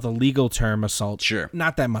talk about the legal term assault. Sure.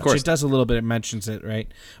 Not that much. It does a little bit. It mentions it, right?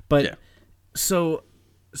 But so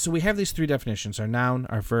we have these three definitions: our noun,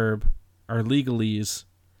 our verb, our legalese,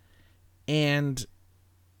 and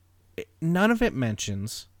none of it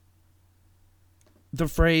mentions the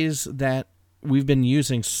phrase that we've been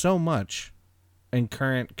using so much in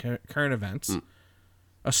current events: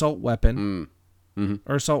 assault weapon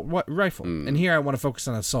or assault rifle. And here I want to focus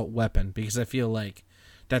on assault weapon because I feel like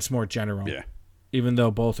that's more general. Yeah. Even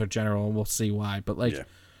though both are general, and we'll see why. But like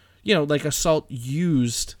assault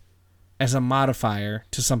used as a modifier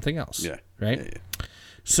to something else. Yeah. Right? Yeah.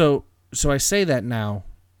 So I say that now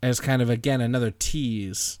as kind of, again, another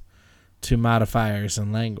tease to modifiers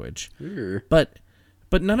in language. Sure. But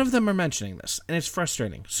none of them are mentioning this, and it's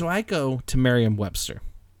frustrating. So I go to Merriam-Webster,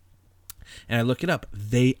 and I look it up.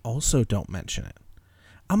 They also don't mention it.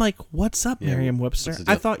 I'm like, what's up, Merriam-Webster?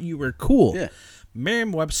 I thought you were cool. Yeah.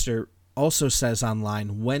 Merriam-Webster also says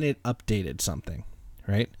online when it updated something,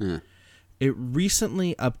 right? It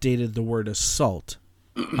recently updated the word assault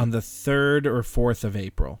on the 3rd or 4th of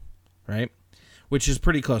April, right? Which is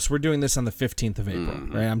pretty close. We're doing this on the 15th of April,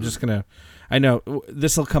 right? I'm just going to... I know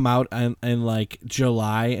this will come out in like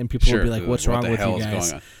July, and people will be like, what's wrong with you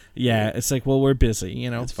guys? Yeah, it's like, well, we're busy,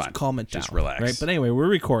 it's fine. Calm it down. Just relax. Right? But anyway, we're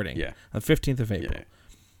recording on the 15th of April. Yeah.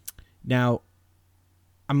 Now,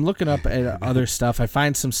 I'm looking up at other stuff. I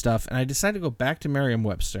find some stuff, and I decided to go back to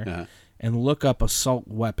Merriam-Webster and look up assault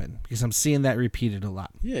weapon because I'm seeing that repeated a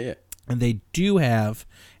lot. Yeah. And they do have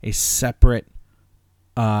a separate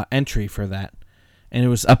entry for that, and it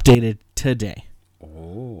was updated today.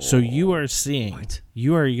 Oh. So you are seeing,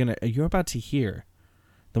 you're about to hear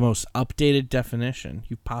the most updated definition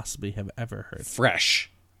you possibly have ever heard.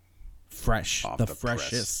 Fresh, the freshest.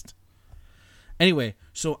 Press. Anyway,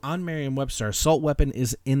 so on Merriam-Webster, assault weapon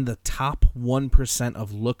is in the top 1% of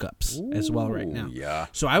lookups as well right now. Yeah.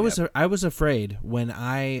 So I was afraid when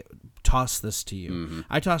I tossed this to you. Mm-hmm.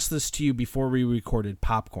 I tossed this to you before we recorded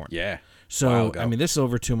Popcorn. Yeah. So, I mean, this is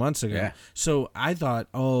over 2 months ago. Yeah. So I thought,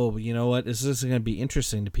 oh, you know what? This isn't going to be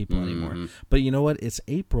interesting to people anymore. But you know what? It's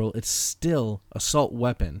April. It's still assault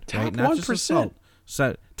weapon. Top right? Not 1%. Just assault.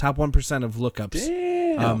 So, top 1% of lookups.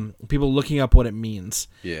 Damn. People looking up what it means.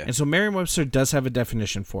 Yeah. And so Merriam-Webster does have a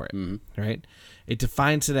definition for it. Right? It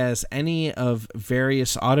defines it as any of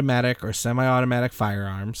various automatic or semi-automatic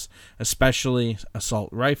firearms, especially assault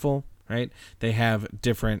rifle. Right? They have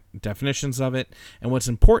different definitions of it. And what's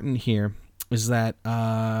important here is that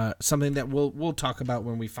something that we'll talk about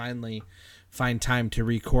when we finally find time to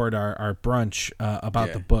record our brunch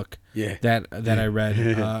about the book that I read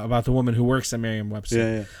about the woman who works at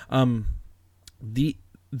Merriam-Webster.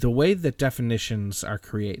 The way that definitions are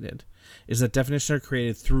created is that definitions are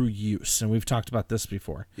created through use. And we've talked about this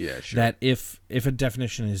before. Yeah, sure. That if a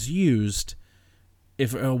definition is used,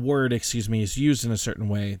 if a word, is used in a certain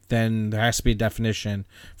way, then there has to be a definition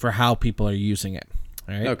for how people are using it.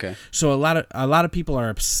 Right? Okay. So a lot of people are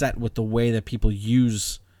upset with the way that people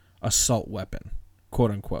use assault weapon,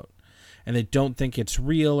 quote unquote, and they don't think it's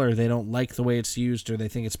real, or they don't like the way it's used, or they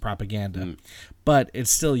think it's propaganda. But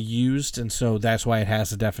it's still used, and so that's why it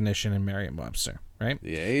has a definition in Merriam-Webster. Right?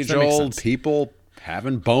 The age-old people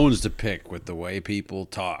having bones to pick with the way people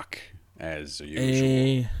talk, as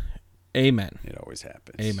usual. Amen. It always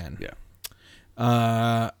happens. Amen.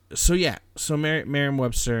 Yeah. So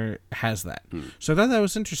Merriam-Webster has that. So I thought that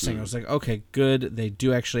was interesting. I was like, okay, good. They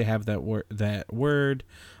do actually have that word,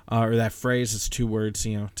 or that phrase. It's 2 words,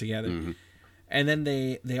 together. And then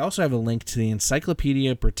they also have a link to the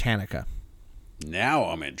Encyclopedia Britannica. Now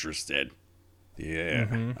I'm interested.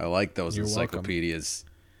 Yeah, I like those encyclopedias.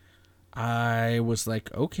 Welcome. I was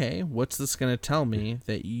like, okay, what's this going to tell me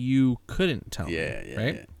that you couldn't tell me?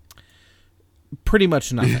 Right? Yeah. Pretty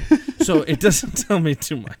much nothing. So it doesn't tell me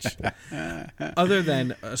too much. Other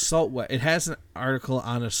than it has an article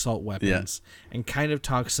on assault weapons and kind of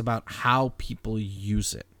talks about how people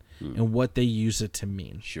use it and what they use it to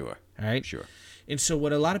mean. Sure. All right? Sure. And so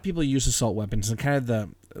what a lot of people use assault weapons, and kind of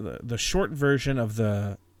the short version of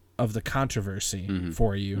the controversy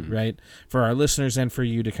for you, right? For our listeners and for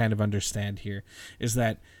you to kind of understand here, is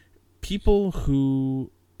that people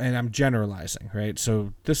who, and I'm generalizing, right?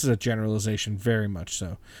 So this is a generalization, very much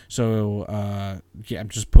so. So, I'm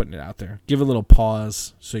just putting it out there. Give a little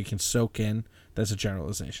pause so you can soak in. That's a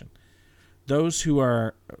generalization. Those who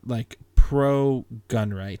are like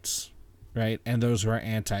pro-gun rights, right? And those who are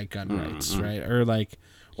anti-gun rights, right?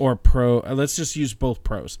 Or pro, let's just use both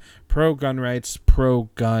pros. Pro-gun rights,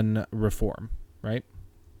 pro-gun reform, right?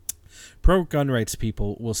 Pro-gun rights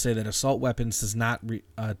people will say that assault weapons does not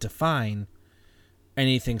define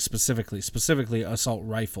anything specifically. Specifically, assault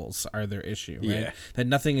rifles are their issue, right? Yeah. That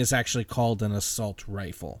nothing is actually called an assault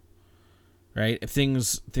rifle, right? If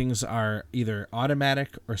things are either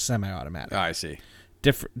automatic or semi-automatic. Oh, I see.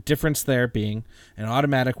 Difference there being an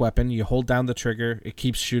automatic weapon, you hold down the trigger, it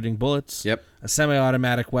keeps shooting bullets. Yep. A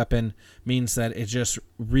semi-automatic weapon means that it just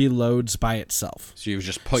reloads by itself. So you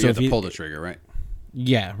have to pull the trigger, right?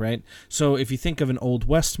 Yeah, right. So if you think of an Old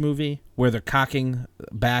West movie where they're cocking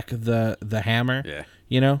back the hammer,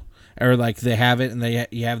 or like they have it and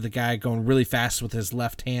you have the guy going really fast with his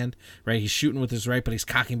left hand, right? He's shooting with his right, but he's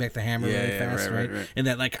cocking back the hammer really fast, right? And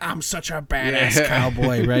that like, I'm such a badass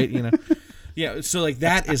cowboy, right? Yeah, so like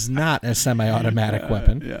that is not a semi-automatic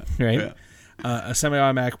weapon, right? Yeah. A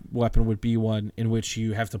semi-automatic weapon would be one in which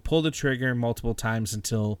you have to pull the trigger multiple times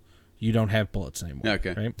until you don't have bullets anymore.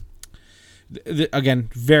 Okay. Right? Again,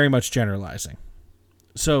 very much generalizing.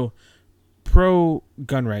 So,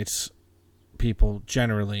 pro-gun rights people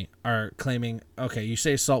generally are claiming, okay, you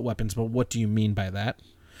say assault weapons, but what do you mean by that?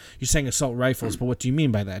 You're saying assault rifles, but what do you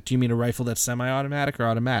mean by that? Do you mean a rifle that's semi-automatic or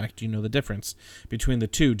automatic? Do you know the difference between the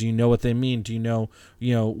two? Do you know what they mean? Do you know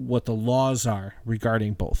what the laws are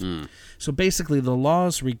regarding both? So basically, the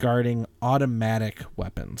laws regarding automatic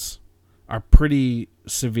weapons are pretty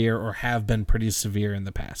severe, or have been pretty severe in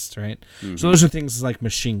the past, right? So those are things like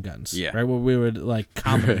machine guns, right? What we would like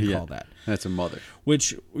commonly call that. That's a mother.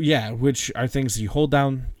 Which are things you hold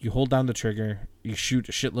down the trigger, you shoot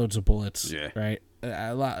shitloads of bullets, right?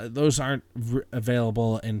 Those aren't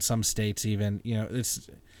available in some states even. It's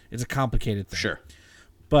a complicated thing. Sure.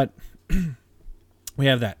 But we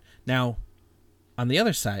have that. Now, on the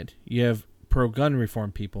other side, you have pro-gun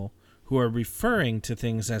reform people who are referring to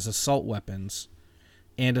things as assault weapons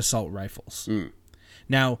and assault rifles.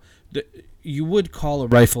 Now, you would call a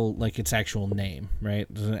rifle like its actual name, right?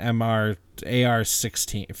 An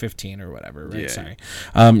AR-15 or whatever, right? Sorry.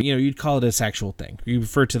 You'd call it its actual thing. You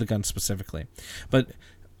refer to the gun specifically. But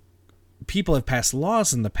people have passed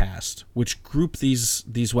laws in the past which group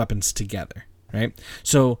these weapons together, right?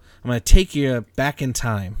 So I'm going to take you back in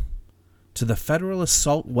time to the federal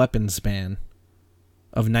assault weapons ban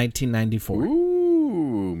of 1994.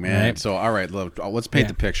 Ooh, man. Right? So, all right, let's paint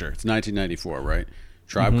the picture. It's 1994, right?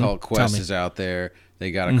 Tribe Called Quest is out there.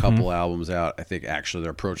 They got a couple albums out. I think actually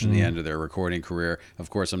they're approaching the end of their recording career. Of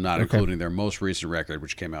course, I'm not including their most recent record,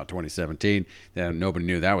 which came out 2017. Nobody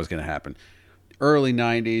knew that was going to happen. Early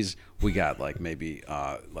 90s, we got maybe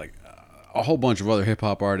a whole bunch of other hip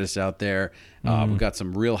hop artists out there. We got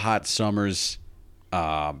some real hot summers.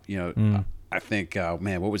 I think,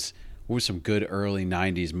 man, what was some good early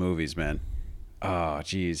 90s movies, man? Oh,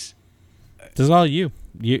 geez. This is all you.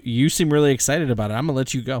 You seem really excited about it. I'm going to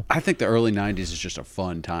let you go. I think the early 90s is just a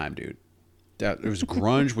fun time, dude. it was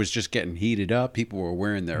grunge was just getting heated up. People were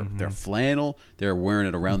wearing their flannel. They were wearing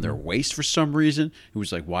it around their waist for some reason. It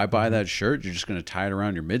was like, why buy that shirt? You're just going to tie it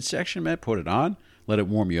around your midsection, man. Put it on. Let it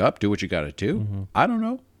warm you up. Do what you got to do. I don't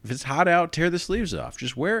know. If it's hot out, tear the sleeves off.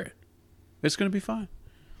 Just wear it. It's going to be fine.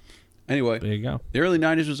 Anyway, there you go. The early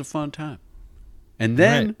 90s was a fun time. And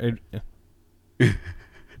then...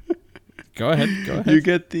 Go ahead. You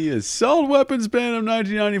get the assault weapons ban of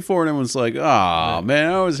 1994, and everyone's like, "Oh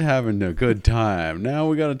man, I was having a good time. Now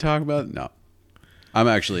we got to talk about it." No, I'm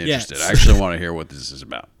actually interested. I actually want to hear what this is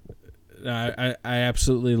about. I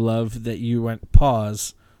absolutely love that you went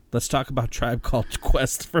pause. Let's talk about Tribe Called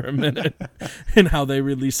Quest for a minute and how they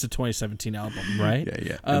released the 2017 album. Right?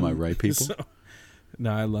 Yeah. Am I right, people?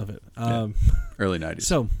 No, I love it. Early 90s.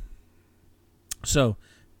 So,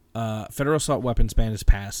 federal assault weapons ban is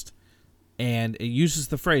passed. And it uses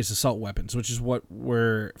the phrase assault weapons, which is what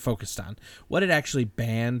we're focused on. What it actually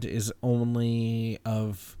banned is only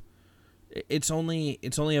of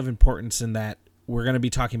importance in that we're going to be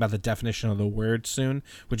talking about the definition of the word soon,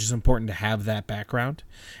 which is important to have that background.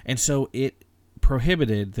 And so it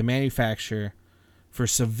prohibited the manufacture for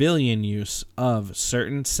civilian use of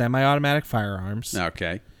certain semi-automatic firearms.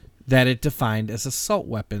 Okay. That it defined as assault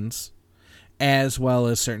weapons, as well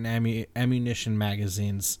as certain ammunition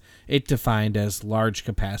magazines. It defined as large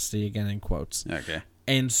capacity, again in quotes. Okay.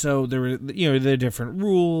 And so there were, there are different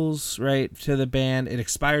rules, right, to the ban. It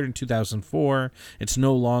expired in 2004. It's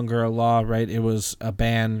no longer a law, right? It was a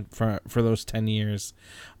ban for those 10 years.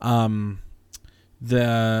 There's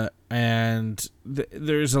a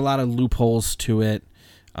lot of loopholes to it,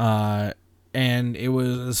 and it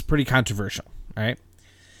was pretty controversial, right?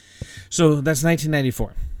 So that's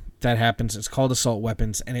 1994. That happens. It's called assault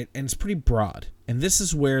weapons, and it's pretty broad. And this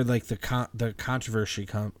is where like the controversy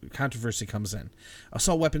comes in.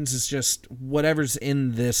 Assault weapons is just whatever's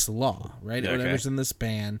in this law, right? Yeah, whatever's in this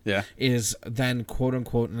ban Yeah. is then quote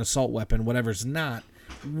unquote an assault weapon. Whatever's not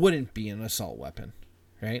wouldn't be an assault weapon,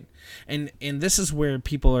 right? And this is where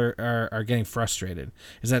people are getting frustrated.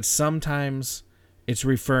 Is that sometimes it's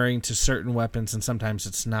referring to certain weapons and sometimes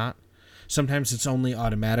it's not. Sometimes it's only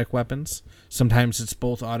automatic weapons. Sometimes it's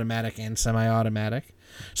both automatic and semi-automatic.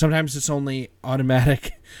 Sometimes it's only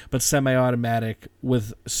automatic but semi-automatic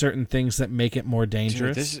with certain things that make it more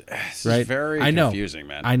dangerous. Dude, this right? is very confusing,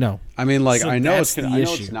 man. I know. I mean, like, So I know that's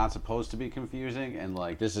it's not supposed to be confusing, and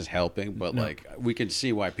like this is helping, but like we can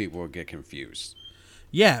see why people would get confused.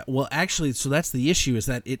 Yeah, well, actually, so that's the issue, is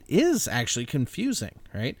that it is actually confusing,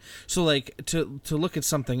 right? So, like, to look at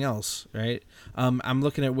something else, right? I'm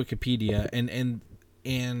looking at Wikipedia,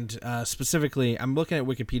 and specifically, I'm looking at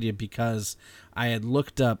Wikipedia because I had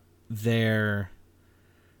looked up their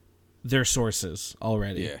sources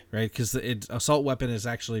already, right? Because assault weapon is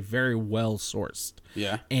actually very well sourced.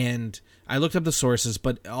 Yeah. And I looked up the sources,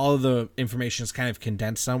 but all of the information is kind of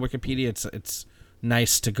condensed on Wikipedia. It's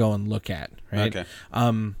nice to go and look at, right? Okay.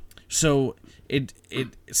 So it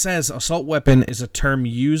says assault weapon is a term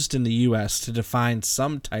used in the U.S. to define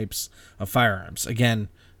some types of firearms. Again,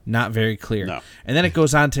 not very clear. No. And then it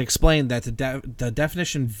goes on to explain that the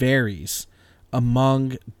definition varies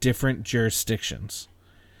among different jurisdictions.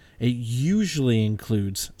 It usually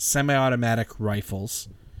includes semi-automatic rifles,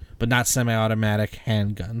 but not semi-automatic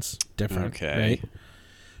handguns. Different, okay.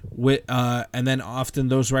 right? And then often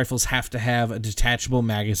those rifles have to have a detachable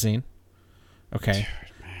magazine. Okay.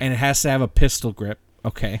 And it has to have a pistol grip.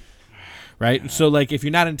 Okay. Right? So, like, if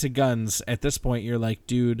you're not into guns, at this point, you're like,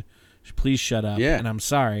 dude, please shut up. Yeah. And I'm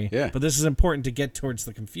sorry. Yeah. But this is important to get towards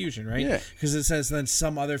the confusion, right? Yeah. Because it says then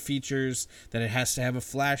some other features that it has to have a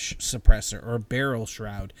flash suppressor or a barrel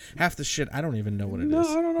shroud. Half the shit, I don't even know what it is. No,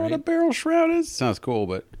 I don't know what a barrel shroud is. Sounds cool,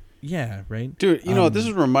 but... Yeah, right? Dude, you know what? This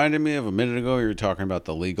is reminding me of a minute ago. You were talking about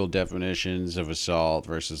the legal definitions of assault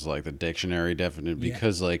versus, like, the dictionary definition.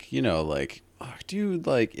 Because, like, you know, like, oh, dude,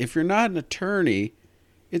 like, if you're not an attorney,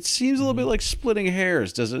 it seems a little bit like splitting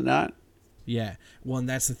hairs, does it not? Yeah. Well, and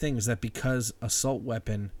that's the thing, is that because assault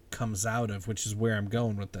weapon comes out of, which is where I'm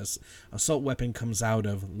going with this, assault weapon comes out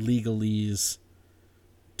of legalese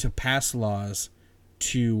to pass laws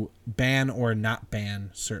to ban or not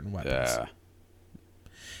ban certain weapons. Yeah.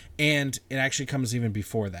 And it actually comes even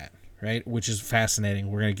before that, right? Which is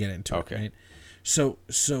fascinating. We're going to get into it, right? So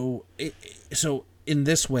in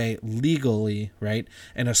this way, legally, right,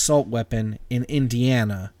 an assault weapon in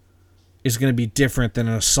Indiana is going to be different than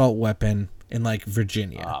an assault weapon in, like,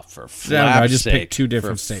 Virginia. For flap's I just sake. picked two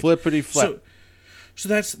different states. Flippity flap. So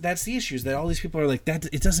that's the issue, is that all these people are like, that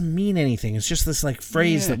it doesn't mean anything. It's just this, like,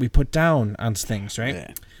 phrase that we put down on things, right?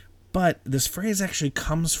 Yeah. But this phrase actually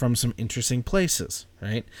comes from some interesting places,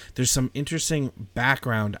 right? There's some interesting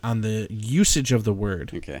background on the usage of the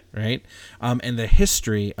word, Okay. right? And the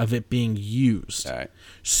history of it being used. All right.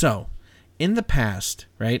 So, in the past,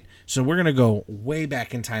 right? So we're gonna go way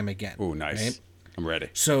back in time again. Oh, nice. Right? I'm ready.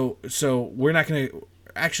 So we're not gonna.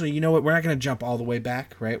 Actually, you know what? We're not gonna jump all the way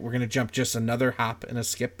back, right? We're gonna jump just another hop and a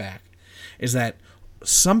skip back. Is that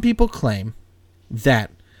some people claim that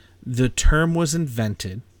the term was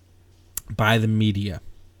invented by the media.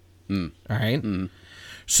 All right.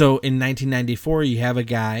 So in 1994, you have a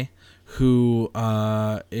guy who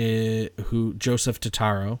Joseph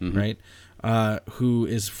Totaro, right? Who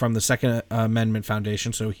is from the Second Amendment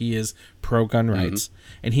Foundation, so he is pro-gun rights,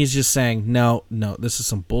 and he's just saying, no, this is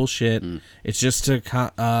some bullshit. It's just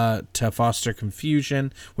to foster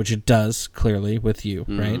confusion, which it does clearly with you,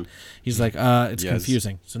 right? He's like, it's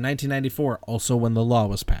confusing. So 1994, also when the law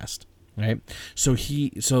was passed, right? So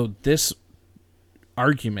this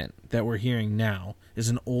argument that we're hearing now is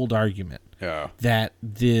an old argument. Yeah. That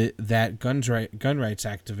gun rights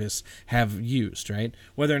activists have used, right?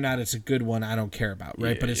 Whether or not it's a good one, I don't care about,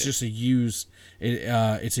 right? But it's just an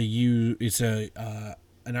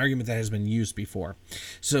argument that has been used before.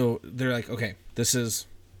 So they're like, okay, this is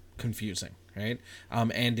confusing, right?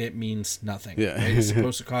 And it means nothing. Yeah. Right? It's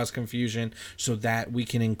supposed to cause confusion so that we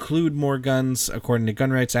can include more guns, according to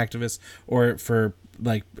gun rights activists, or for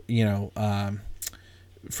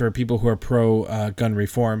for people who are pro gun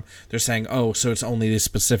reform, they're saying, oh, so it's only this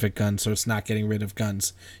specific gun, so it's not getting rid of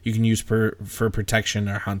guns you can use for protection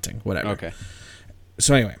or hunting, whatever. Okay.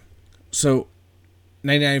 So anyway,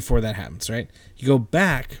 1994 that happens, right? You go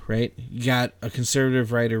back, right? You got a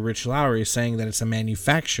conservative writer, Rich Lowry, saying that it's a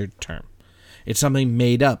manufactured term. It's something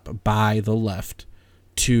made up by the left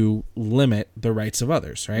to limit the rights of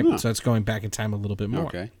others, right? So that's going back in time a little bit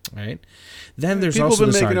more, right? Then there's People also been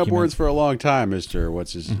this making argument. up words for a long time, Mr.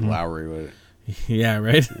 What's his Lowry? Yeah,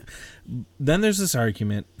 right? Then there's this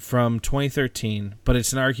argument from 2013, but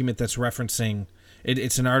it's an argument that's referencing...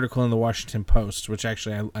 It's an article in the Washington Post, which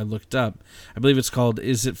actually I looked up. I believe it's called,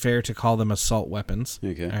 Is It Fair to Call Them Assault Weapons?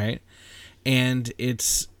 Okay. All right? And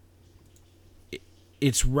it's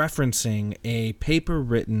referencing a paper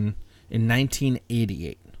written in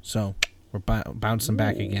 1988. So we're bouncing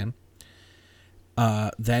back again.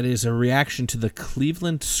 That is a reaction to the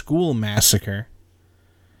Cleveland school massacre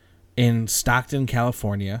in Stockton,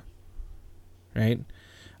 California, right?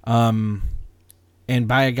 And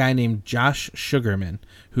by a guy named Josh Sugarman,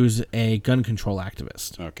 who's a gun control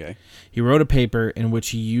activist. Okay. He wrote a paper in which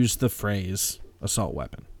he used the phrase assault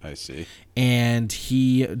weapon. I see. And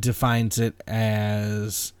he defines it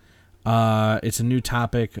as... it's a new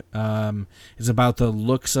topic. It's about the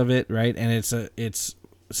looks of it, right? And it's a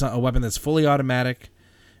weapon that's fully automatic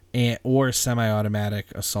or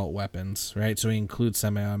semi-automatic assault weapons, right? So he includes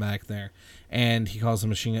semi-automatic there, and he calls them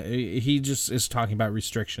machine gun. He just is talking about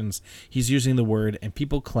restrictions. He's using the word, and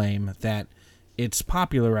people claim that it's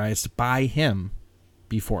popularized by him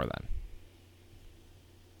before then.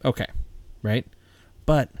 Okay, right?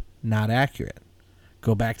 But not accurate.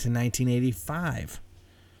 Go back to 1985.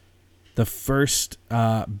 The first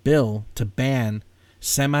bill to ban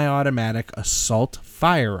semi-automatic assault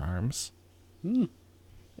firearms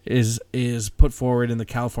is put forward in the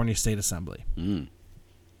California State Assembly.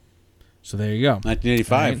 So there you go.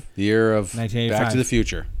 1985, right? the year of 1985. Back to the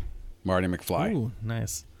Future. Marty McFly. Ooh,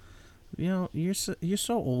 nice. You know, you're so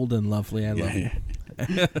old and lovely. I love you.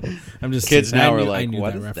 I'm just Kids now are I like, knew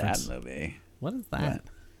what that is reference. that movie? What is that?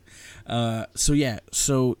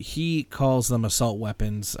 So he calls them assault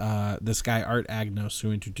weapons. This guy Art Agnos,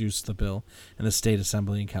 who introduced the bill in the state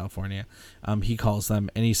assembly in California, he calls them,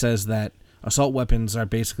 and he says that assault weapons are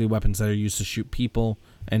basically weapons that are used to shoot people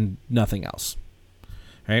and nothing else.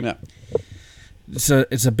 Right? Yeah. So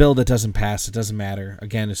it's a bill that doesn't pass. It doesn't matter.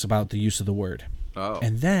 Again, it's about the use of the word. Oh.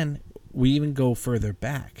 And then we even go further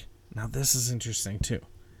back. Now this is interesting too.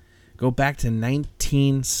 Go back to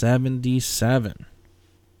 1977.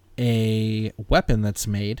 A weapon that's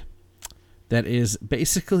made that is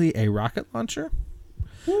basically a rocket launcher.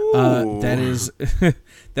 That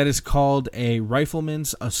is called a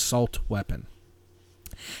rifleman's assault weapon.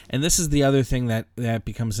 And this is the other thing that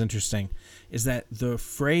becomes interesting, is that the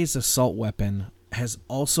phrase assault weapon has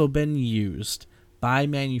also been used by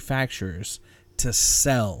manufacturers to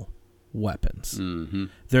sell weapons. Mm-hmm.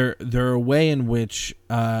 They're a way in which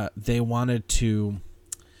they wanted to...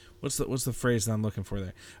 What's the phrase that I'm looking for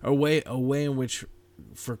there? A way in which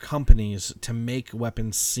for companies to make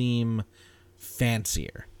weapons seem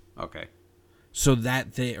fancier. Okay. So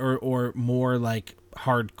that they or more like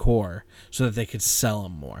hardcore, so that they could sell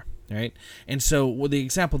them more. Right? And so the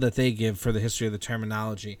example that they give for the history of the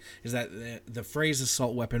terminology is that the phrase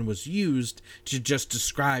assault weapon was used to just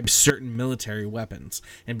describe certain military weapons.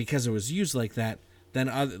 And because it was used like that, then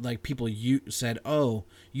people said, oh,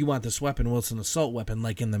 you want this weapon? Well, it's an assault weapon,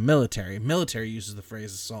 like in the military. Military uses the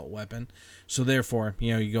phrase assault weapon. So therefore,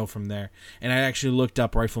 you go from there. And I actually looked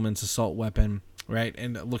up rifleman's assault weapon, right,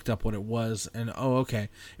 and looked up what it was. And, oh, okay.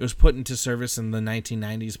 It was put into service in the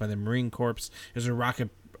 1990s by the Marine Corps. It was a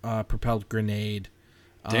rocket-propelled grenade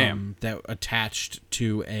that attached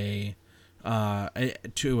to a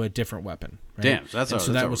different weapon. Right? Damn, that's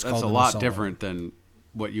a lot different than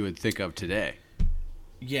what you would think of today.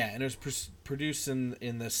 Yeah, and it was produced in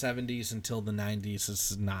the 70s until the 90s.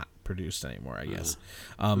 It's not produced anymore, I guess.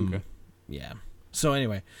 Okay. Yeah. So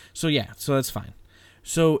anyway, so that's fine.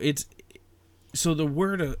 So the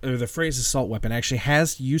word or the phrase assault weapon actually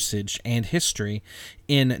has usage and history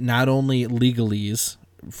in not only legalese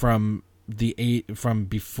from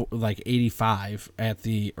before, like 85 at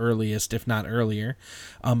the earliest, if not earlier,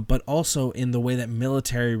 but also in the way that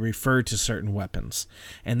military referred to certain weapons.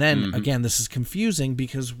 And then again, this is confusing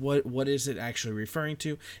because what is it actually referring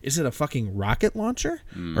to? Is it a fucking rocket launcher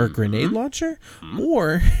or a grenade launcher,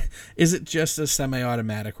 or is it just a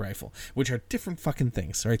semi-automatic rifle? Which are different fucking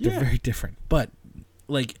things, right? They're very different, but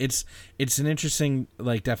like it's an interesting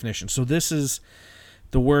like definition. So this is.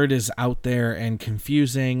 The word is out there and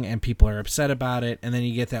confusing, and people are upset about it. And then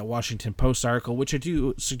you get that Washington Post article, which I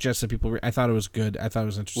do suggest that people I thought it was good. I thought it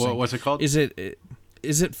was interesting. Well, what's it called? Is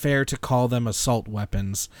it fair to call them assault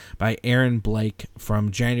weapons? By Aaron Blake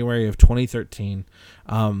from January of 2013.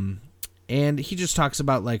 And he just talks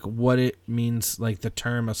about like what it means, like the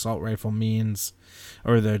term assault rifle means,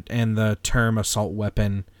 or the term assault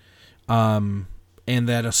weapon. And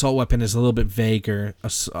that assault weapon is a little bit vaguer.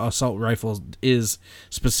 Assault rifle is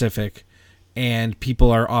specific, and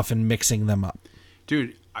people are often mixing them up.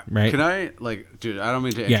 Dude, right? Can I, dude, I don't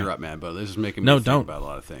mean to interrupt, man, but this is making me think about a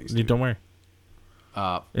lot of things. Dude. Don't worry.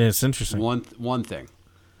 It's interesting. One thing.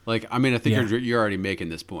 Like, I mean, I think you're already making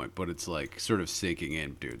this point, but it's like sort of sinking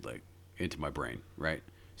in, dude, like into my brain, right?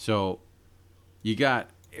 So you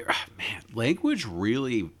got, man, language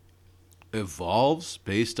really evolves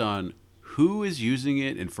based on who is using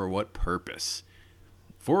it and for what purpose.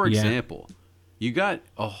 For example, you got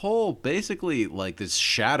a whole basically like this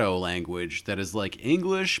shadow language that is like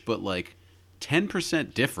English but like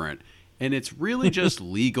 10% different, and it's really just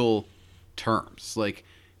legal terms. Like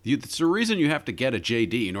it's the reason you have to get a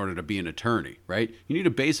JD in order to be an attorney, right? You need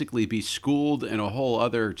to basically be schooled in a whole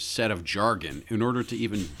other set of jargon in order to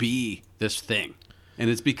even be this thing. And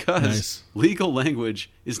it's because legal language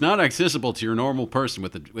is not accessible to your normal person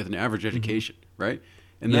with an average education, right?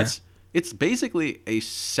 And it's basically a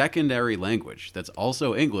secondary language that's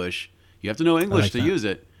also English. You have to know English to use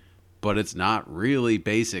it, but it's not really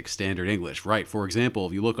basic standard English, right? For example,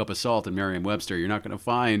 if you look up assault in Merriam-Webster, you're not going to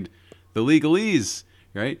find the legalese,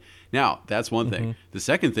 right? Now, that's one thing. The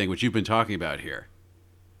second thing, which you've been talking about here,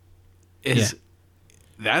 is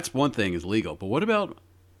that's one thing is legal. But what about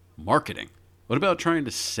marketing? What about trying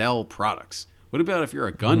to sell products? What about if you're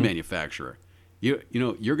a gun manufacturer? You're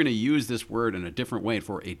going to use this word in a different way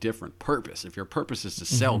for a different purpose. If your purpose is to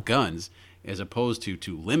sell guns as opposed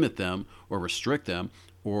to limit them or restrict them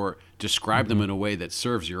or describe them in a way that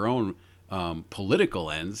serves your own political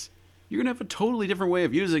ends, you're going to have a totally different way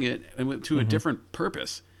of using it and to a different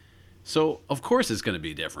purpose. So, of course, it's going to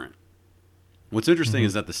be different. What's interesting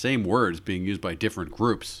is that the same word is being used by different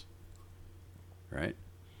groups, right?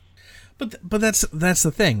 But that's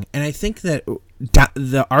the thing, and I think that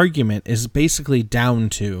the argument is basically down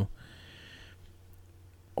to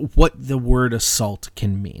what the word assault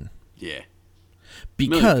can mean. Yeah.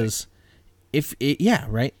 Because if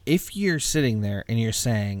you're sitting there and you're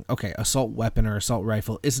saying, okay, assault weapon or assault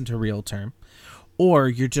rifle isn't a real term, or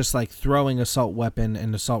you're just like throwing assault weapon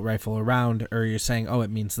and assault rifle around, or you're saying, oh,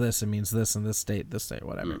 it means this in this state,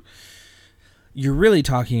 whatever. You're really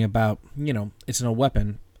talking about, it's a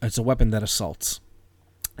weapon. It's a weapon that assaults.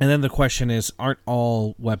 And then the question is, aren't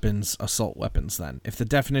all weapons assault weapons then? If the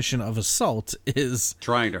definition of assault is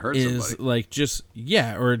trying to hurt somebody. Like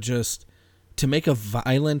or just to make a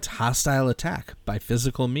violent, hostile attack by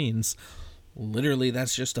physical means, literally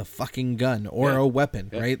that's just a fucking gun or a weapon,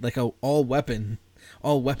 right? Like all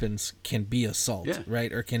weapons can be assault,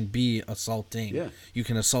 right? Or can be assaulting. Yeah. You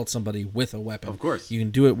can assault somebody with a weapon. Of course. You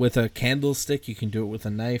can do it with a candlestick. You can do it with a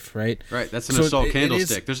knife, right? Right. That's an assault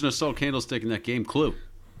candlestick. There's an assault candlestick in that game Clue.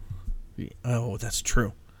 Oh, that's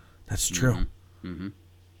true. That's true. In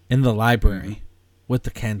the library with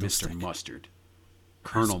the candlestick. Mr. Mustard.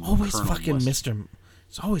 Colonel Mustard. It's always fucking Mustard.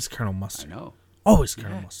 It's always Colonel Mustard. I know. Always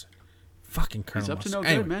Colonel Mustard. Fucking Colonel He's up to Mustard. no good,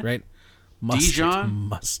 Anyway, man. right? Mustard. Dijon,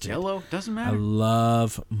 Mustard. Yellow, doesn't I matter.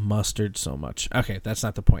 love mustard so much. Okay, that's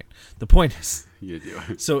not the point. The point is, You do.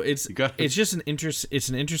 so it's got it. it's just it's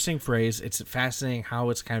an interesting phrase. It's fascinating how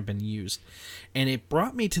it's kind of been used, and it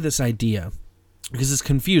brought me to this idea because it's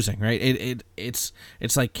confusing, right? It's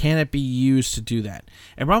like, can it be used to do that?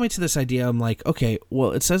 It brought me to this idea. I'm like, okay,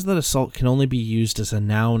 well, it says that assault can only be used as a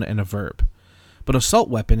noun and a verb, but assault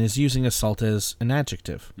weapon is using assault as an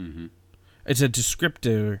adjective. Mm-hmm. It's a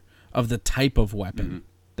descriptor of the type of weapon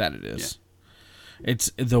that it is. It's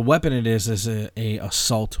the weapon it is a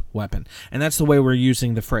assault weapon, and that's the way we're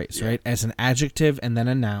using the phrase, right? As an adjective and then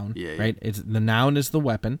a noun, right? It's the noun is the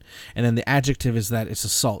weapon, and then the adjective is that it's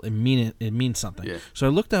assault. It means something. Yeah. So I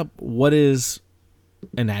looked up what is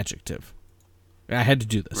an adjective. I had to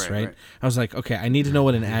do this, right? I was like, okay, I need to know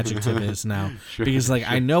what an adjective is now because, like,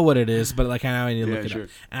 I know what it is, but like now I need to look it up.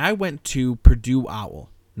 And I went to Purdue Owl.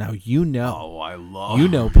 Now you know. Oh, I love.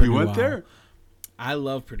 Purdue You went Owl. there? I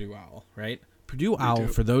love Purdue Owl, right? Purdue Owl,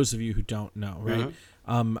 for those of you who don't know, right?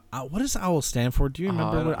 What does OWL stand for? Do you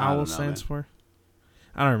remember what OWL stands for?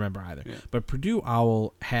 I don't remember either. Yeah. But Purdue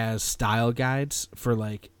Owl has style guides for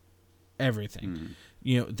like everything.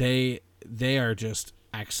 You know, they are just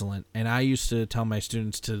excellent. And I used to tell my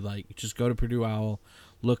students to like just go to Purdue Owl,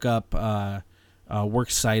 look up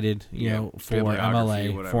works cited, you know, for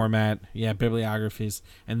MLA whatever. format, bibliographies,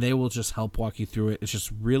 and they will just help walk you through it. It's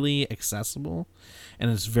just really accessible,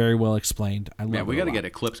 and it's very well explained. I love it. We got to get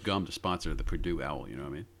Eclipse Gum to sponsor the Purdue Owl. You know what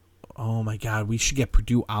I mean? Oh my God, we should get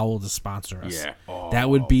Purdue Owl to sponsor us. Yeah, that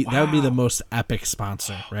would be the most epic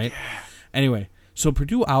sponsor, right? Yeah. Anyway, so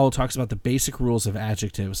Purdue Owl talks about the basic rules of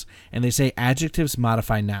adjectives, and they say adjectives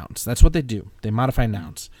modify nouns. That's what they do. They modify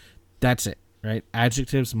nouns. That's it. Right?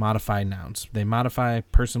 Adjectives modify nouns. They modify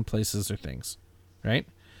person, places, or things. Right?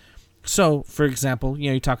 So, for example, you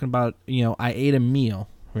know, you're talking about, you know, I ate a meal,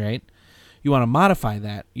 right? You want to modify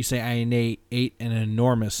that. You say I ate an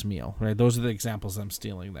enormous meal, right? Those are the examples I'm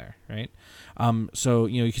stealing there, right? So,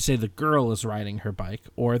 you know, you can say the girl is riding her bike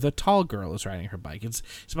or the tall girl is riding her bike. It's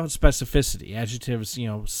about specificity. Adjectives, you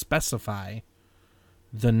know, specify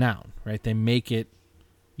the noun, right? They make it,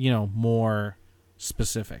 you know, more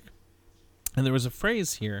specific. And there was a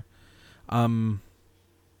phrase here that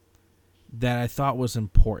I thought was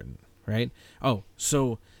important, right? Oh,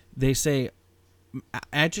 so they say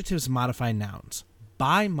adjectives modify nouns.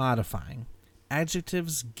 By modifying,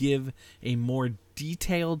 adjectives give a more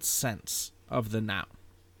detailed sense of the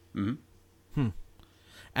noun.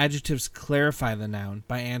 Adjectives clarify the noun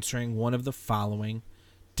by answering one of the following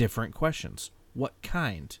different questions. What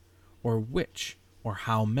kind, or which, or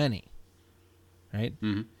how many, right?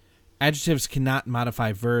 Adjectives cannot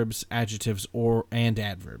modify verbs, adjectives, and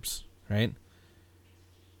adverbs, right?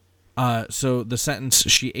 So the sentence,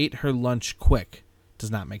 she ate her lunch quick, does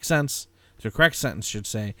not make sense. The correct sentence should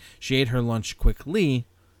say, she ate her lunch quickly,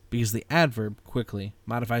 because the adverb, quickly,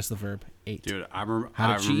 modifies the verb, ate. Dude, I'm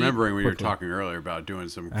remembering when you were talking earlier about doing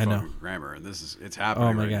some fucking grammar, and it's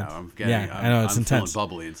happening right now. I'm intense. Feeling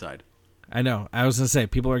bubbly inside. I know. I was going to say,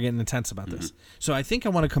 people are getting intense about this. So I think I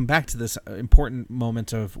want to come back to this important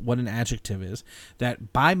moment of what an adjective is,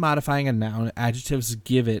 that by modifying a noun, adjectives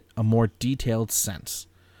give it a more detailed sense.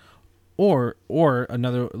 Or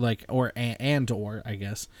another, like, or I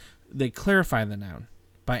guess, they clarify the noun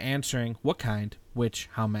by answering what kind, which,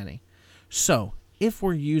 how many. So if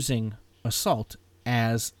we're using assault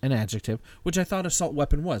as an adjective, which I thought assault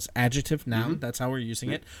weapon was. Adjective, noun, that's how we're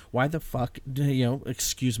using it. Why the fuck, you know,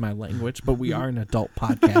 excuse my language, but we are an adult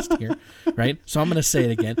podcast here, right? So I'm going to say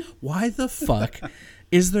it again. Why the fuck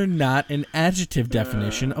is there not an adjective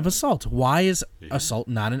definition of assault? Why is assault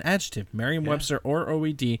not an adjective? Merriam-Webster or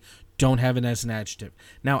OED don't have it as an adjective.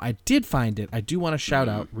 Now, I did find it. I do want to shout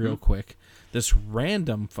out real quick this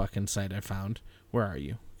random fucking site I found. Where are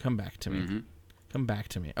you? Come back to me. Come back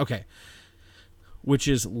to me. Okay. Which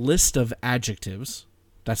is List of Adjectives.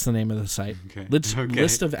 That's the name of the site.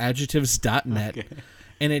 Listofadjectives.net. Okay.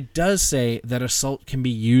 And it does say that assault can be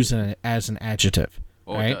used as an adjective.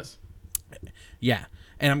 Oh, right? It does. Yeah.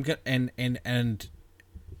 And I'm gonna I'm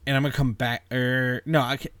gonna come back. I'm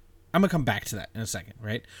gonna come back to that in a second,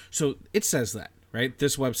 right? So it says that, right?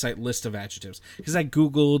 This website, List of Adjectives, because I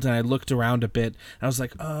googled and I looked around a bit. And I was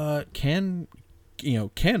like, can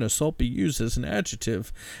assault be used as an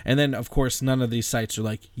adjective? And then, of course, none of these sites are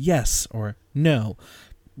like yes or no.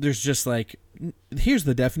 There's just like, here's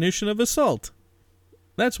the definition of assault.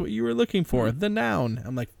 That's what you were looking for, the noun.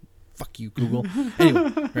 I'm like, fuck you, Google.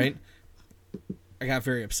 Anyway, right? I got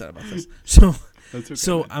very upset about this. So, okay.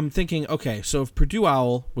 So I'm thinking, okay, so if Purdue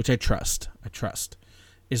Owl, which I trust,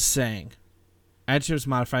 is saying Adjectives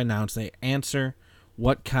modify nouns. They answer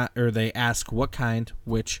what kind, or they ask what kind,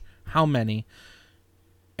 which, how many,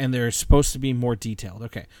 and they're supposed to be more detailed.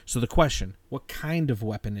 Okay, so the question, what kind of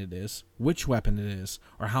weapon it is, which weapon it is,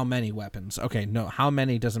 or how many weapons. Okay, no, how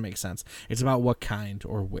many doesn't make sense. It's about what kind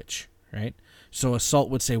or which, right? So assault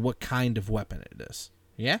would say what kind of weapon it is.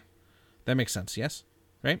 Yeah? That makes sense, yes?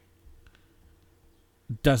 Right?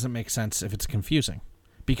 Doesn't make sense if it's confusing,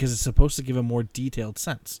 because it's supposed to give a more detailed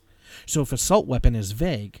sense. So if assault weapon is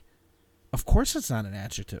vague, of course it's not an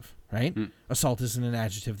adjective, right? Assault isn't an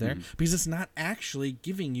adjective there because it's not actually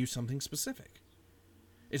giving you something specific.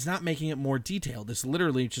 It's not making it more detailed. It's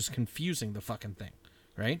literally just confusing the fucking thing,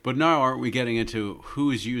 right? But now aren't we getting into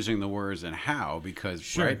who's using the words and how?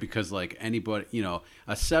 Because right, because like anybody, you know,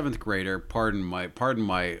 a seventh grader. Pardon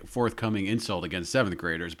my forthcoming insult against seventh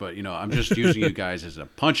graders, but you know, I'm just using you guys as a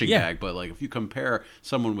punching bag. But like, if you compare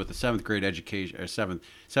someone with a seventh grade education or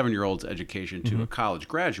seven-year-old's education to a college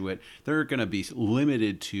graduate, they're going to be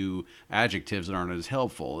limited to adjectives that aren't as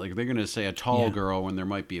helpful. Like they're going to say a tall girl when there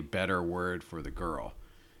might be a better word for the girl.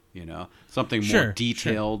 You know, something more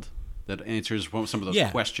detailed. That answers some of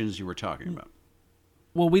those questions you were talking about.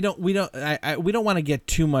 Well, we don't want to get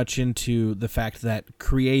too much into the fact that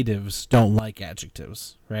creatives don't like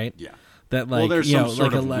adjectives, right? Yeah. That like, there's some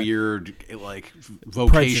sort of weird like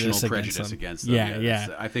vocational prejudice against them. Yeah.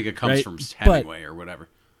 I think it comes from Hemingway or whatever.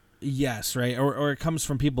 Yes, right. Or it comes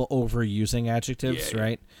from people overusing adjectives,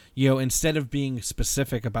 right? You know, instead of being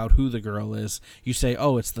specific about who the girl is, you say,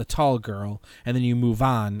 "Oh, it's the tall girl," and then you move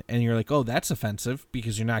on, and you're like, "Oh, that's offensive,"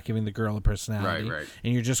 because you're not giving the girl a personality, right?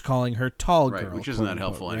 And you're just calling her tall girl, which isn't that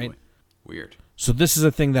helpful anyway. Right? Weird. So this is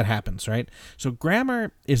a thing that happens, right? So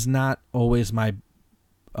grammar is not always my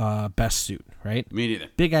best suit, right? Me neither.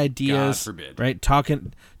 Big ideas, God forbid. Right?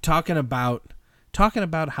 Talking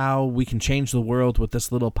about how we can change the world with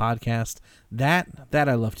this little podcast, that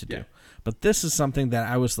I love to do. But this is something that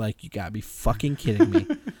I was like, you gotta be fucking kidding me.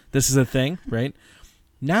 This is a thing, right?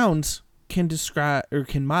 Nouns can describe or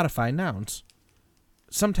can modify nouns,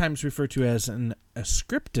 sometimes referred to as an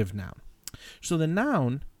ascriptive noun. So the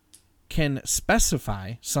noun can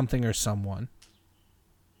specify something or someone,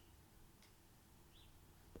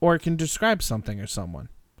 or it can describe something or someone.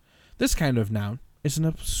 This kind of noun is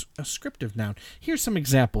an ascriptive noun. Here's some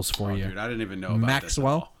examples for you. Dude, I didn't even know about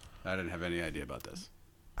Maxwell. This at all. I didn't have any idea about this.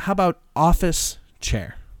 How about office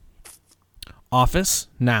chair? Office,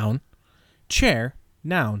 noun. Chair,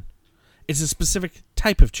 noun. It's a specific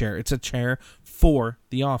type of chair. It's a chair for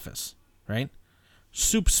the office, right?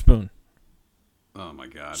 Soup spoon. Oh, my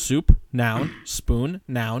God. Soup, noun. Spoon,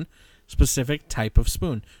 noun. Specific type of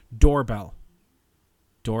spoon. Doorbell.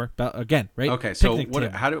 Doorbell, again, right? Okay, so Picnic what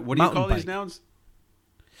table. do you call these nouns?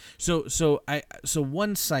 So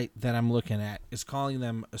one site that I'm looking at is calling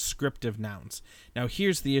them ascriptive nouns. Now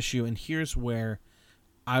here's the issue, and here's where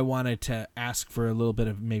I wanted to ask for a little bit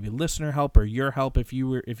of maybe listener help or your help if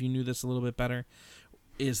you knew this a little bit better.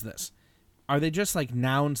 Is this? Are they just like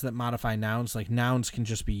nouns that modify nouns? Like nouns can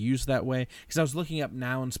just be used that way? Because I was looking up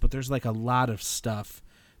nouns, but there's like a lot of stuff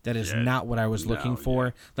that is not what I was looking for.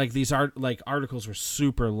 Yeah. Like these articles were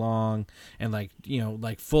super long and like, you know,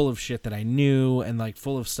 like full of shit that I knew and like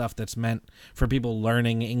full of stuff that's meant for people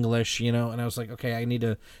learning English, you know. And I was like, okay, I need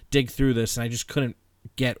to dig through this, and I just couldn't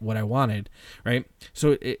get what I wanted, right?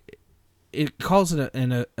 So it calls it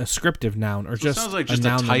an ascriptive noun, or just, sounds like just a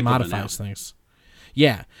noun that a modifies things.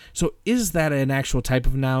 Yeah. So is that an actual type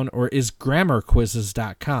of noun, or is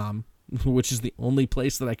grammarquizzes.com, which is the only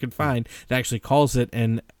place that I could find that actually calls it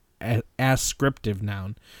an ascriptive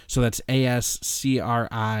noun? So that's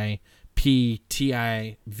ASCRIPTIVE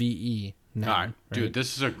noun. All right, dude,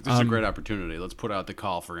 this is a great opportunity. Let's put out the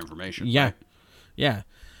call for information. Yeah, right? yeah.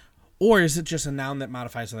 Or is it just a noun that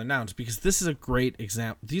modifies other nouns? Because this is a great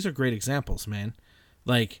example. These are great examples, man.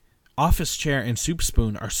 Like office chair and soup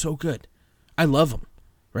spoon are so good. I love them.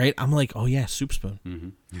 Right? I'm like, oh yeah, soup spoon.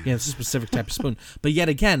 Mm-hmm. Yeah, it's a specific type of spoon. But yet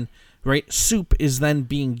again, right, soup is then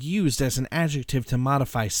being used as an adjective to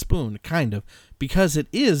modify spoon, kind of, because it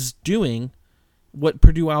is doing what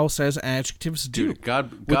Purdue Owl says adjectives do. Dude,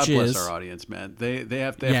 God bless our audience, man. They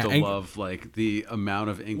have to love like the amount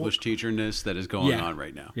of English teacherness that is going on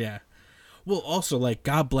right now. Yeah. Well, also, like,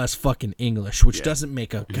 God bless fucking English, which doesn't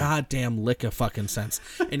make a goddamn lick of fucking sense.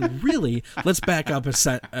 And really, let's back up a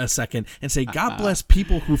second and say, God bless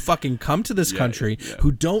people who fucking come to this country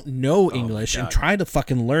who don't know English and try to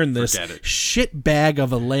fucking learn this shit bag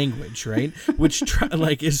of a language, right? Which,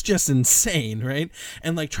 is just insane, right?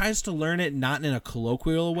 And, like, tries to learn it not in a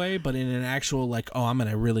colloquial way, but in an actual, like, oh, I'm going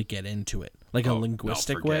to really get into it. Like a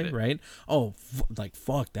linguistic way, right? Oh,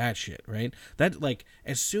 fuck that shit, right? That, like,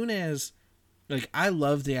 as soon as... like I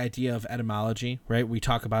love the idea of etymology, right? We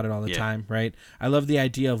talk about it all the Yeah. time, right? I love the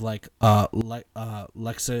idea of like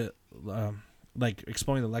like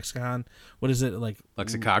exploring the lexicon. What is it like?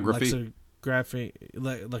 Lexicography.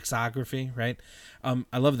 Lexicography, right?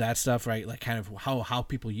 I love that stuff, right? Like kind of how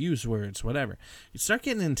people use words, whatever. You start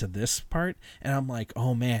getting into this part, and I'm like,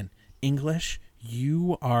 oh man, English,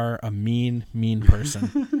 you are a mean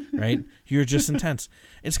person, right? You're just intense.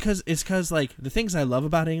 It's because like the things I love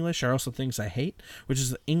about English are also things I hate, which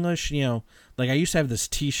is English. You know, like I used to have this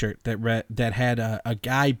T-shirt that had a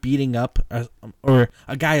guy beating up or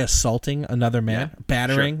a guy assaulting another man,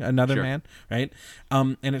 battering another man, right?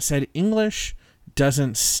 And it said English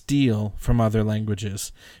doesn't steal from other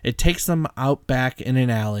languages. It takes them out back in an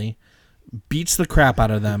alley, beats the crap out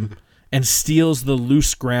of them, and steals the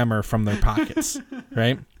loose grammar from their pockets,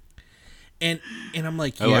 right? And I'm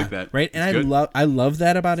like, yeah, I like that. right? And I love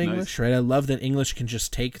that about English, nice. right? I love that English can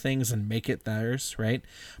just take things and make it theirs, right?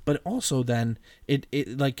 But also then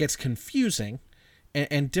it like gets confusing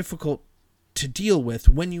and difficult to deal with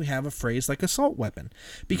when you have a phrase like assault weapon,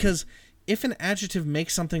 because if an adjective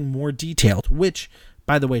makes something more detailed, which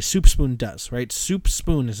by the way, soup spoon does, right? Soup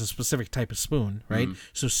spoon is a specific type of spoon, right?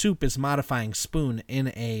 So soup is modifying spoon in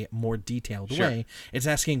a more detailed way. It's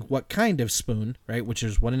asking what kind of spoon, right? Which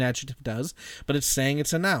is what an adjective does, but it's saying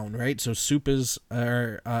it's a noun, right? So soup is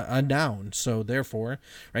a noun. So therefore,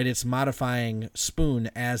 right, it's modifying spoon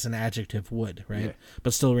as an adjective would, right? Yeah.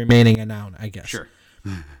 But still remaining a noun, I guess. Sure.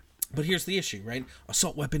 But here's the issue, right?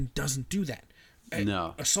 Assault weapon doesn't do that.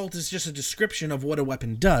 No. Assault is just a description of what a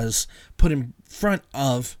weapon does put in front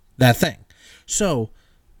of that thing. So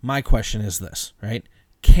my question is this, right?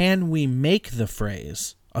 Can we make the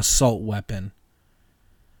phrase assault weapon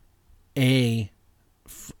can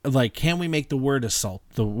we make the word assault,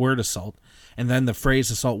 and then the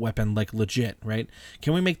phrase assault weapon like legit, right?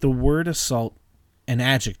 Can we make the word assault an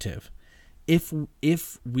adjective if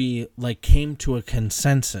we like came to a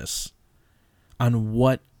consensus on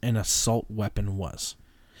what an assault weapon was?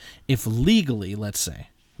 If legally, let's say,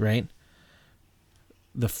 right,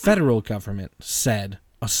 the federal government said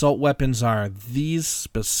assault weapons are these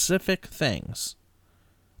specific things,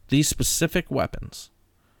 these specific weapons,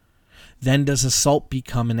 then does assault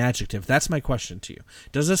become an adjective? That's my question to you.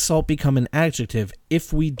 Does assault become an adjective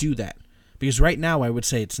if we do that? Because right now I would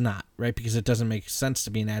say it's not, right? Because it doesn't make sense to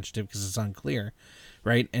be an adjective because it's unclear,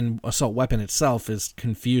 right? And assault weapon itself is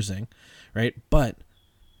confusing, right? But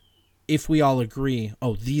if we all agree,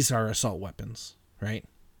 oh, these are assault weapons, right?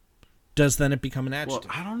 Does then it become an adjective?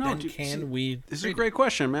 Well, I don't know. Then Dude, can we? This is a great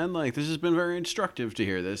question, man. Like, this has been very instructive to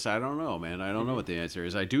hear this. I don't know, man. I don't know what the answer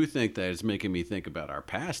is. I do think that it's making me think about our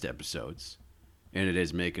past episodes, and it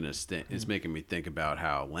is making us it's making me think about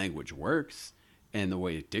how language works and the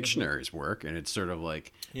way dictionaries work. And it's sort of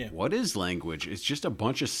like, what is language? It's just a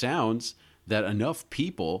bunch of sounds that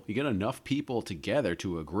you get enough people together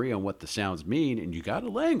to agree on what the sounds mean, and you got a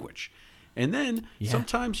language. And then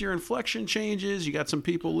sometimes your inflection changes. You got some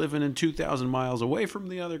people living in 2,000 miles away from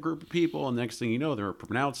the other group of people, and next thing you know, they're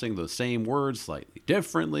pronouncing the same words slightly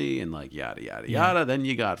differently, and like yada, yada, yada. Then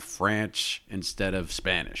you got French instead of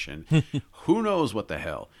Spanish, and who knows what the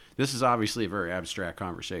hell. This is obviously a very abstract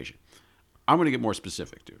conversation. I'm going to get more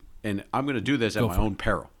specific, dude. And I'm going to do this at my own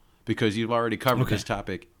peril, because you've already covered this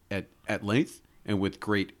topic at length and with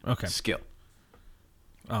great skill.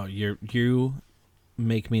 Oh, you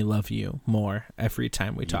make me love you more every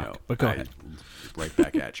time we talk. But go ahead. Right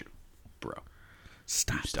back at you, bro.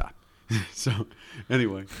 Stop. So,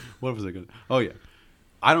 anyway, what was I going to... Oh, yeah.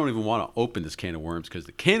 I don't even want to open this can of worms because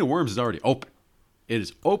the can of worms is already open. It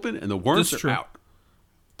is open and the worms are out.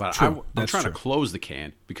 But I'm trying to close the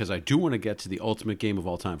can because I do want to get to the ultimate game of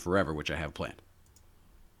all time forever, which I have planned.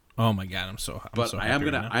 Oh my God, I'm so I'm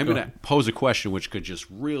gonna pose a question which could just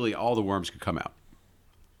really, all the worms could come out.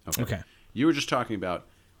 Okay. You were just talking about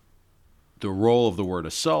the role of the word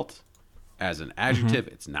assault as an adjective.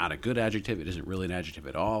 It's not a good adjective. It isn't really an adjective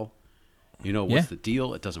at all. You know, what's the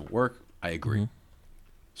deal? It doesn't work. I agree.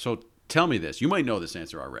 So tell me this. You might know this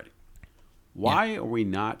answer already. Why are we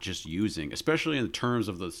not just using, especially in terms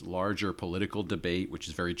of this larger political debate, which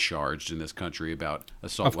is very charged in this country about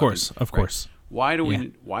assault weapons? Of course. Why do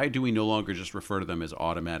we no longer just refer to them as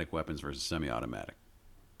automatic weapons versus semi-automatic?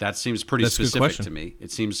 That seems pretty specific to me.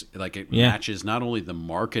 It seems like it matches not only the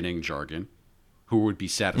marketing jargon, who would be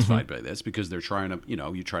satisfied by this, because they're trying to,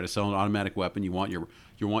 you try to sell an automatic weapon, you want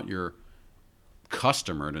your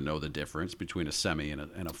customer to know the difference between a semi and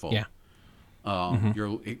a full. Yeah.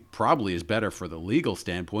 It probably is better for the legal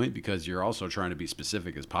standpoint because you're also trying to be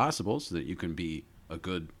specific as possible so that you can be a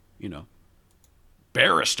good,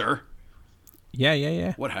 barrister.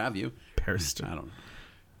 Yeah. what have you. Barista. I don't know.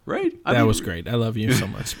 Right? That was great. I love you so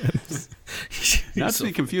much, man. Not to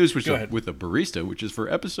be confused with a barista, which is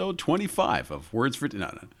for episode 25 of Words for...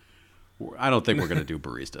 No. I don't think we're going to do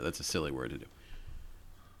barista. That's a silly word to do.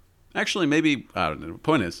 Actually, maybe... I don't know. The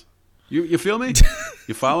point is, you feel me?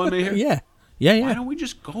 You following me here? Yeah. Why don't we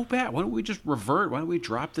just go back? Why don't we just revert? Why don't we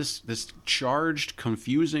drop this charged,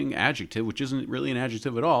 confusing adjective, which isn't really an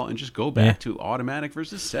adjective at all, and just go back to automatic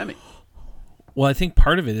versus semi? Well, I think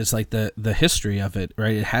part of it is like the history of it,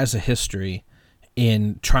 right? It has a history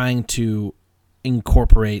in trying to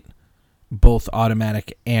incorporate both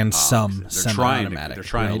automatic and some semi-automatic. They're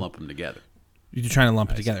trying to lump them together. You're trying to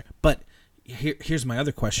lump it together. But here's my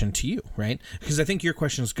other question to you, right? Because I think your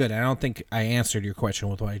question is good. I don't think I answered your question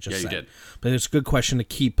with what I just said. You did. But it's a good question to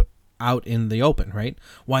keep out in the open, right?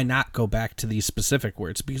 Why not go back to these specific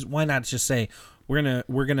words? Because why not just say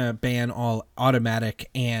we're gonna ban all automatic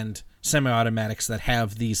and semi-automatics that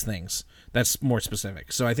have these things? That's more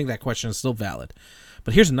specific. So I think that question is still valid.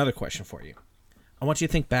 But here's another question for you. I want you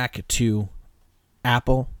to think back to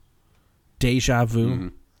Apple, Deja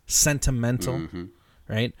Vu, Sentimental,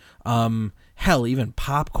 right? Hell, even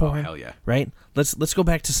popcorn. Oh, hell yeah. Right? Let's go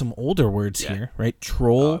back to some older words here, right?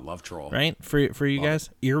 Troll. I love troll. Right? For you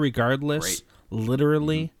guys. Irregardless. Great.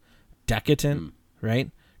 Literally. Decadent.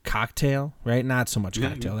 Right? Cocktail. Right? Not so much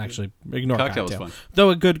cocktail. Actually, ignore cocktail. Was fun.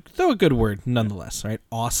 Though a good word nonetheless. Right?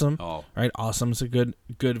 Awesome. Oh. Right? Awesome's a good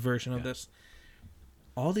version of this.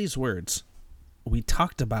 All these words we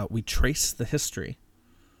talked about. We traced the history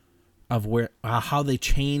of how they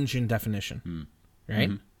change in definition. Right?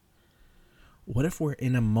 Mm-hmm. What if we're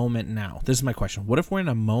in a moment now? This is my question. What if we're in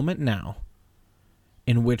a moment now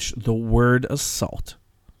in which the word assault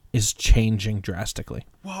is changing drastically?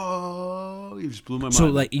 Whoa, you just blew my mind. So,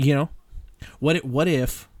 like, what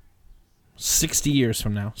if 60 years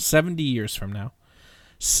from now, 70 years from now,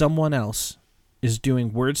 someone else is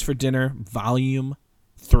doing Words for Dinner Volume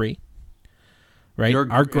 3, right?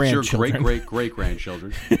 Our grandchildren. It's your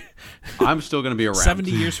great-grandchildren. I'm still going to be around.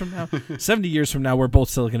 70 years from now? 70 years from now, we're both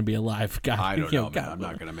still going to be alive. God, I don't know, man. I'm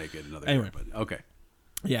not going to make it another year, but okay.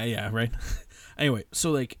 Yeah, right. Anyway,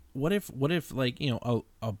 so like, what if like,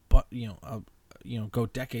 go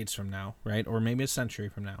decades from now, right? Or maybe a century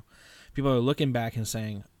from now, people are looking back and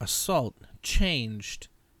saying assault changed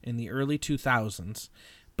in the early 2000s,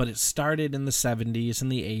 but it started in the 70s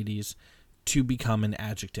and the 80s to become an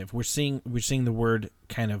adjective. We're seeing the word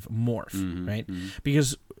kind of morph, right?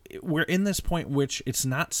 Because we're in this point which it's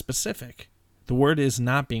not specific. The word is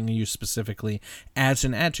not being used specifically as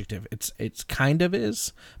an adjective. It's kind of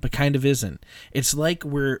is, but kind of isn't. It's like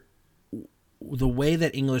the way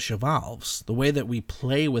that English evolves, the way that we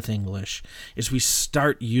play with English is we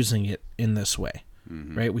start using it in this way.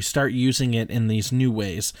 Right? We start using it in these new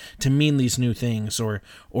ways to mean these new things, or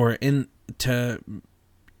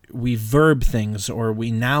we verb things or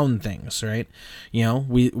we noun things, right?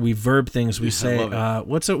 We verb things. We say,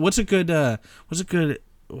 what's a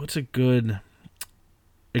good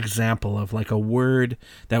example of like a word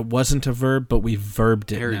that wasn't a verb but we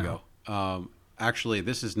verbed it? Here you go. Actually,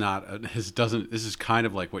 this is not. This is kind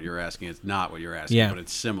of like what you're asking. It's not what you're asking, but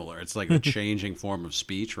it's similar. It's like a changing form of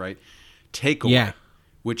speech, right? Takeaway,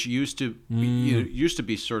 which used to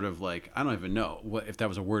be sort of like, I don't even know if that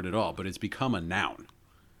was a word at all, but it's become a noun.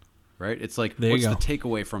 Right? It's like, what's the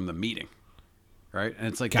takeaway from the meeting? Right? And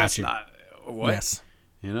it's like, that's not what? Yes.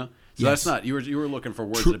 So that's not, you were looking for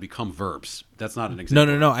words that become verbs. That's not an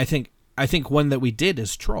example. No. I think one that we did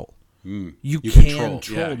is troll. You can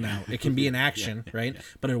troll now. It can be an action, right?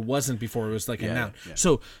 But it wasn't before. It was like a noun. Yeah.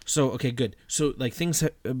 So okay, good. So like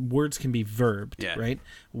words can be verbed, right?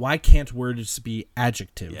 Why can't words be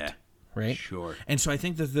adjectived? Yeah. Right? Sure. And so I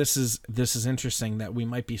think that this is interesting that we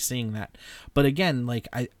might be seeing that. But again, like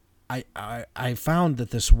I found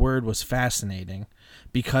that this word was fascinating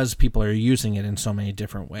because people are using it in so many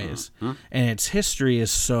different ways. And its history is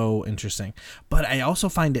so interesting. But I also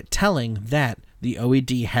find it telling that the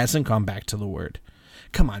OED hasn't gone back to the word.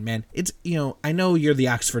 Come on, man. It's, I know you're the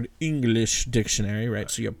Oxford English Dictionary, right?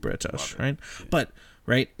 So you're British, right? Yeah. But,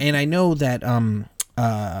 right? And I know that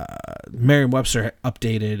Merriam-Webster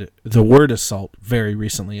updated the word assault very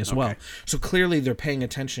recently as well. So clearly they're paying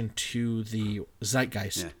attention to the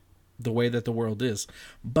zeitgeist. The way that the world is.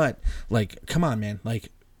 But like, come on, man, like,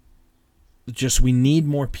 just we need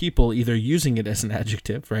more people either using it as an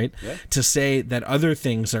adjective, right, to say that other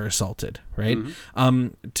things are assaulted, right,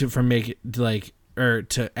 to make it like or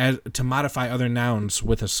to modify other nouns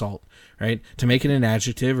with assault, right? To make it an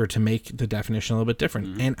adjective or to make the definition a little bit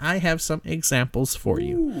different. And I have some examples for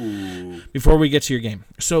you before we get to your game.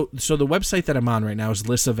 So the website that I'm on right now is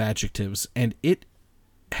List of Adjectives, and it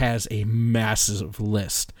has a massive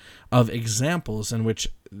list of examples in which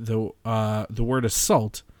the word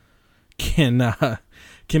assault can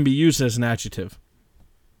be used as an adjective.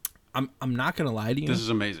 I'm not going to lie to you. This is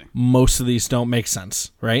amazing. Most of these don't make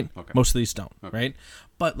sense, right? Okay. Most of these don't, Okay. right?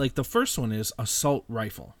 But like the first one is assault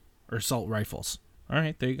rifle or assault rifles. All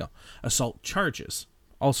right, there you go. Assault charges,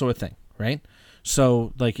 also a thing, right?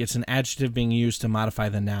 So like it's an adjective being used to modify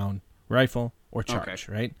the noun rifle or charge,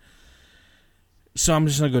 right? So I'm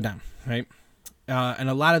just going to go down, right? And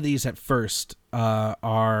a lot of these at first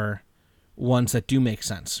are ones that do make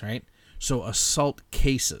sense, right? So assault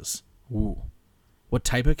cases. Ooh. What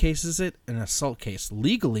type of case is it? An assault case.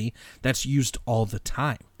 Legally, that's used all the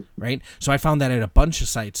time, right? So I found that at a bunch of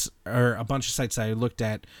sites that I looked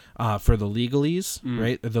at for the legalese,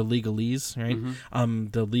 right? The legalese, right?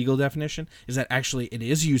 The legal definition is that actually it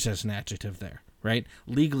is used as an adjective there, right?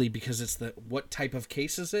 Legally, because it's what type of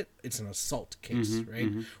case is it? It's an assault case, right?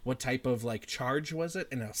 What type of like charge was it?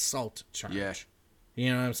 An assault charge. Yeah.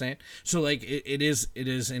 You know what I'm saying? So like it is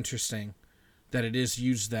interesting that it is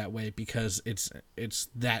used that way because it's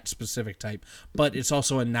that specific type, but it's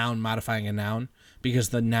also a noun modifying a noun because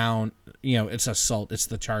the noun, it's assault, it's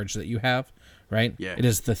the charge that you have, right? Yeah. It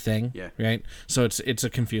is the thing, Yeah. right? So it's a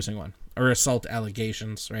confusing one. Or assault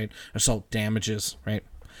allegations, right? Assault damages, right?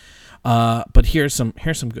 But here's some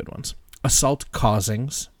good ones. Assault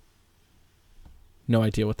causings. No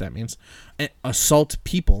idea what that means. Assault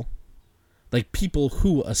people, like people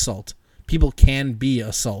who assault. People can be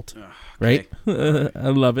assault, right?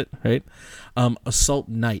 I love it, right? Assault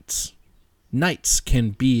knights. Knights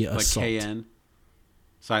can be assault. Like KN?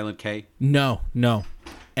 Silent K? No. NIGHT.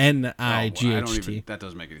 That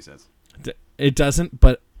doesn't make any sense. It doesn't,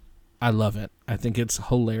 but I love it. I think it's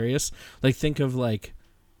hilarious. Like, think of like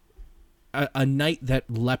a knight that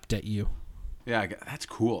leapt at you. Yeah, that's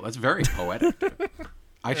cool. That's very poetic.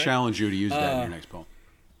 I challenge you to use that in your next poem.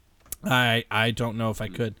 I don't know if I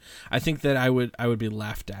could. I think that I would be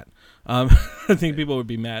laughed at. I think people would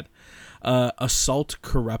be mad. Assault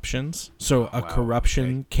corruptions. So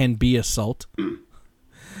corruption can be assault.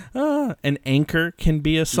 An anchor can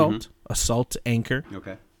be assault. Assault anchor.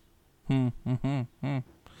 Okay. A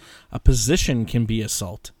position can be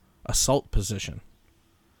assault. Assault position.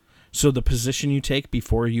 So the position you take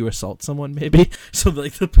before you assault someone, maybe. So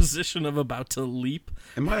like the position of about to leap.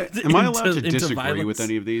 Am I allowed to disagree violence. with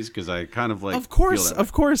any of these? Because I kind of like. Of course.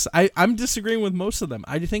 I'm disagreeing with most of them.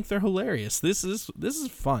 I think they're hilarious. This is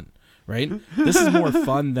fun, right? This is more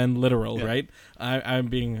fun than literal, right? I'm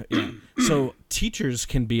being. Yeah. So teachers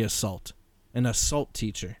can be assault. An assault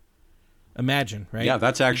teacher. Imagine, right? Yeah,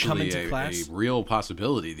 that's actually a real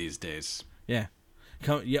possibility these days. Yeah.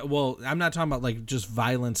 Yeah, well, I'm not talking about like just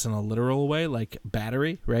violence in a literal way, like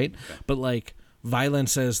battery, right? Okay. But like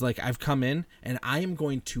violence as like I've come in and I am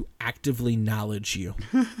going to actively knowledge you.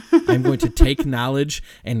 I'm going to take knowledge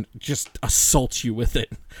and just assault you with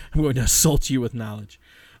it. I'm going to assault you with knowledge.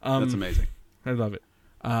 That's amazing. I love it.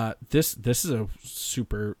 This is a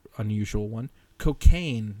super unusual one.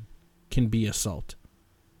 Cocaine can be assault.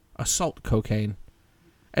 Assault cocaine,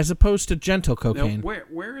 as opposed to gentle cocaine. Now,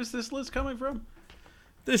 where is this list coming from?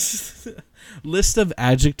 This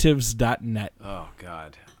listofadjectives.net. Oh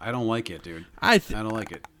God, I don't like it, dude. I don't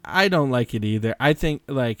like it. I don't like it either. I think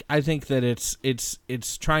that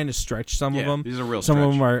it's trying to stretch some of them. These are real. Some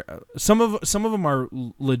of them are some of them are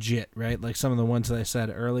legit, right? Like some of the ones that I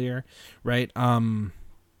said earlier, right?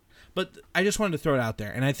 But I just wanted to throw it out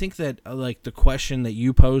there, and I think that like the question that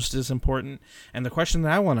you posed is important, and the question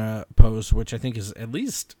that I want to pose, which I think is at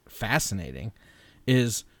least fascinating,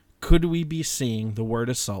 is could we be seeing the word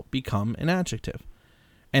assault become an adjective?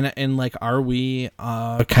 And like, are we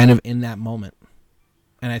kind of in that moment?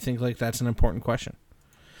 And I think like that's an important question.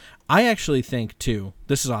 I actually think too,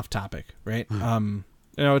 this is off topic, right?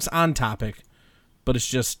 It's on topic, but it's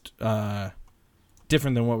just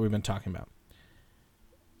different than what we've been talking about.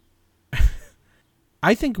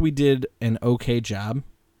 I think we did an okay job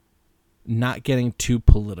not getting too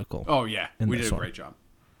political. Oh yeah, we did a great job.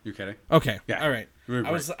 You kidding? Okay. Yeah. All right.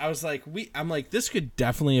 I was like, I'm like, this could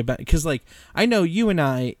definitely because like I know you and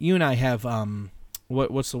I have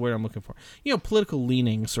what's the word I'm looking for? Political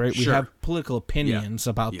leanings, right? Sure. We have political opinions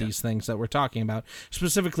about these things that we're talking about,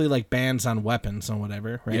 specifically like bans on weapons and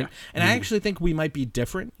whatever, right? Yeah. And I actually think we might be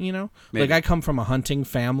different, Maybe. Like I come from a hunting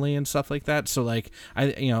family and stuff like that, so like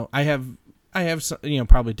I have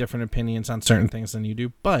probably different opinions on certain things than you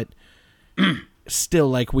do, but still,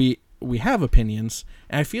 like, we have opinions,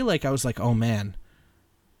 and I feel like I was like, oh man,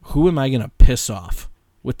 who am I gonna piss off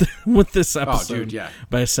with this episode? Oh, dude, yeah.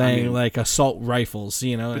 By saying like assault rifles,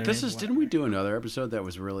 you know. But this is didn't we do another episode that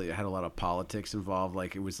was really had a lot of politics involved?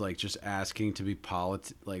 Like it was like just asking to be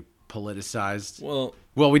politicized. Well,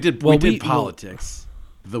 we did politics.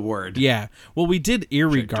 The word. Yeah. Well, we did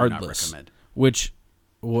irregardless, recommend. which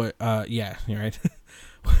yeah, you're right.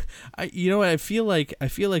 I feel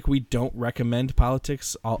like we don't recommend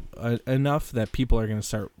politics enough that people are going to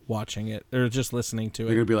start watching it or just listening to it.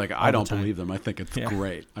 They're going to be like, I don't believe them. I think it's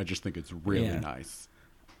great. I just think it's really nice.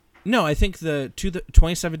 No, I think the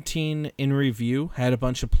 2017 in review had a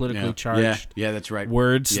bunch of politically charged that's right.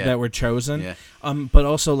 words that were chosen. Yeah. But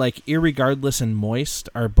also like irregardless and moist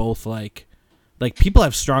are both like people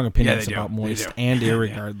have strong opinions about moist and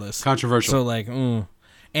irregardless. Controversial. So like,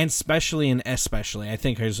 and especially, I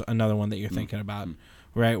think there's another one that you're thinking about,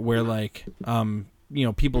 right? Where like,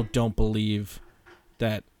 people don't believe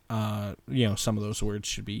that, some of those words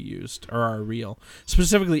should be used or are real.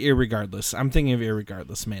 Specifically, irregardless. I'm thinking of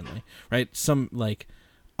irregardless mainly, right? Some like,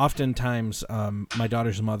 oftentimes, my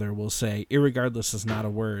daughter's mother will say, irregardless is not a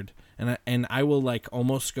word. And I will like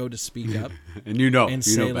almost go to speak up, and you know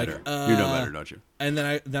say better. Like, you know better, don't you? And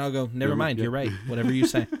then I'll go, never mind, you're right. Whatever you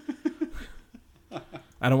say.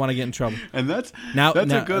 I don't want to get in trouble. And that's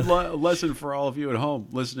a good lesson for all of you at home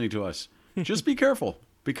listening to us. Just be careful.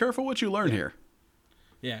 Be careful what you learn here.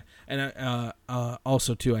 Yeah, and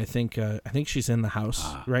also too, I think she's in the house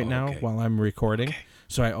right now while I'm recording. Okay.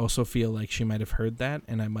 So I also feel like she might have heard that,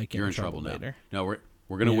 and I might get in trouble later. No,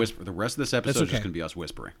 we're gonna whisper. The rest of this episode is just gonna be us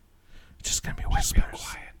whispering. It's just gonna be whispers.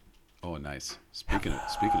 Quiet. Oh, nice. Speaking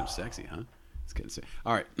of sexy, huh? It's getting sick.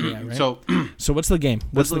 All right. Yeah, right? So what's the game?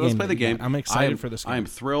 Let's play the game. I'm excited for this game. I'm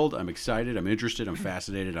thrilled. I'm excited. I'm interested. I'm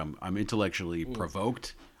fascinated. I'm intellectually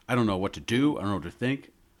provoked. I don't know what to do. I don't know what to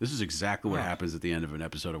think. This is exactly what happens at the end of an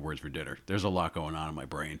episode of Words for Dinner. There's a lot going on in my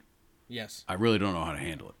brain. Yes. I really don't know how to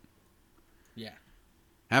handle it. Yeah.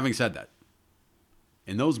 Having said that,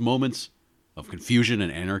 in those moments of confusion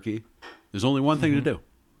and anarchy, there's only one thing to do.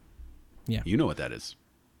 Yeah. You know what that is.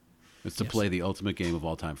 It's to play the ultimate game of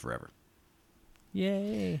all time forever.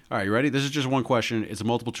 Yay. All right, you ready? This is just one question. It's a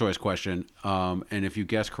multiple choice question. And if you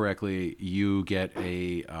guess correctly, you get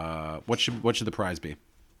a what should the prize be?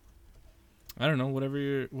 I don't know, whatever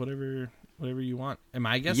you want. Am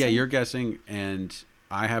I guessing? Yeah, you're guessing and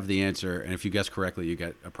I have the answer, and if you guess correctly, you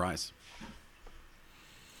get a prize.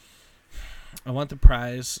 I want the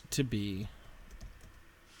prize to be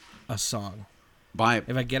a song.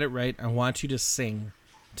 If I get it right, I want you to sing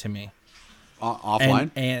to me.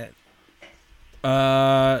 Offline?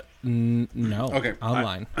 No. Okay.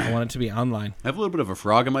 Online. I want it to be online. I have a little bit of a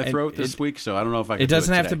frog in my throat this week, so I don't know if I can It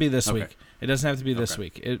doesn't have today. to be this week. It doesn't have to be this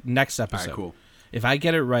week. Next episode. All right, cool. If I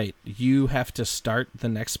get it right, you have to start the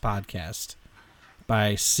next podcast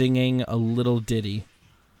by singing a little ditty.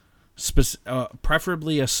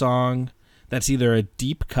 Preferably a song that's either a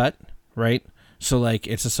deep cut, right? So like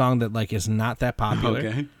it's a song that like is not that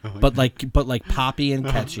popular, but like poppy and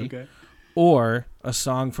catchy, or a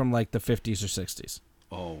song from like the 50s or 60s.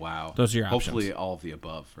 Oh wow! Those are your options. Hopefully all of the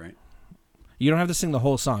above, right? You don't have to sing the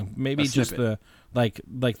whole song. Maybe just the like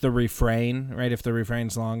the refrain, right? If the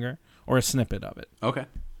refrain's longer, or a snippet of it. Okay.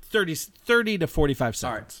 30 to 45 seconds.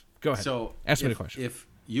 All right. Go ahead. So ask me the question. If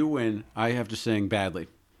you win, I have to sing badly.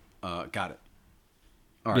 Got it.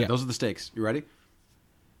 All right. Yeah. Those are the stakes. You ready?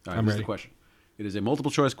 All right. I'm this ready. Is the question. It is a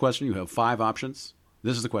multiple choice question. You have 5 options.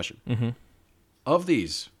 This is the question. Mm-hmm. Of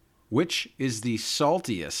these, which is the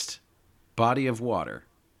saltiest body of water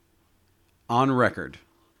on record?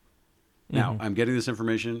 Now, I'm getting this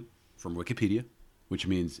information from Wikipedia, which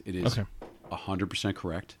means it is 100%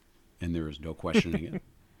 correct, and there is no questioning it.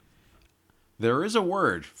 There is a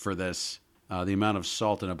word for this, the amount of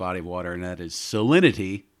salt in a body of water, and that is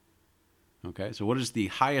salinity. Okay, so what is the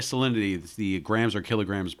highest salinity? It's the grams or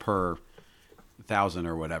kilograms per 1,000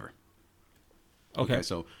 or whatever. Okay,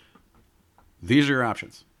 so these are your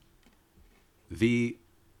options. The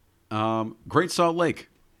Great Salt Lake.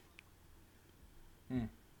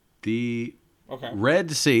 The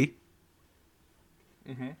Red Sea.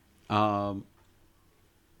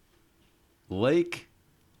 Lake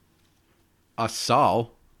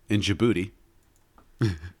Assal in Djibouti.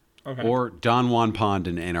 Or Don Juan Pond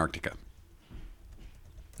in Antarctica.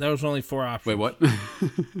 That was only 4 options. Wait, what?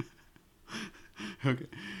 Okay.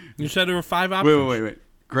 You said there were 5 options. Wait.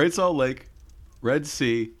 Great Salt Lake, Red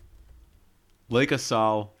Sea, Lake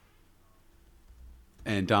Assal,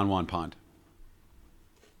 and Don Juan Pond.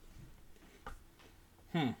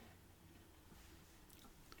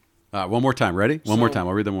 One more time. Ready? One more time.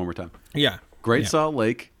 I'll read them one more time. Yeah. Great Salt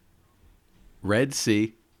Lake, Red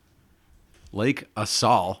Sea, Lake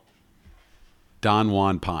Assal, Don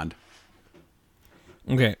Juan Pond.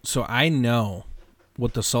 Okay, so I know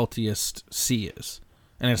what the saltiest sea is,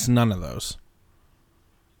 and it's none of those.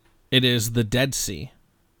 It is the Dead Sea.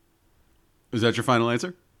 Is that your final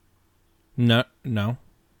answer? No.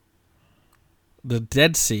 The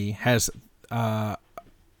Dead Sea has a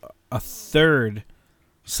third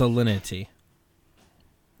salinity.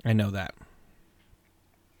 I know that.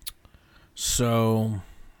 So...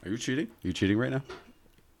 Are you cheating? Are you cheating right now?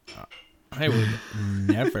 I would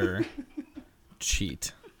never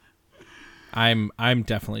cheat. I'm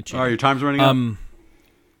definitely cheating. All right, your time's running out.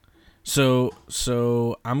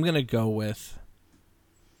 So I'm gonna go with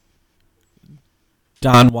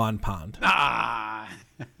Don Juan Pond. Ah!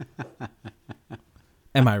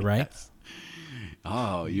 Am I right?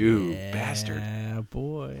 Oh, you bastard. Yeah,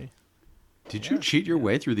 boy. Did you cheat your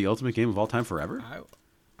way through the ultimate game of all time forever?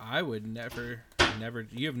 I would never.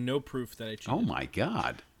 You have no proof that I cheated. Oh, my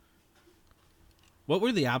God. What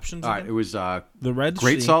were the options? All right, it was the Red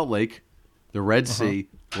Great Sea. Salt Lake, the Red Sea,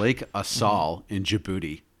 Lake Assal in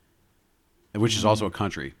Djibouti, which is also a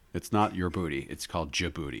country. It's not your booty. It's called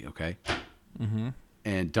Djibouti, okay? Mm-hmm.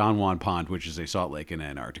 And Don Juan Pond, which is a salt lake in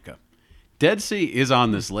Antarctica. Dead Sea is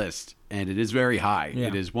on this list, and it is very high. Yeah.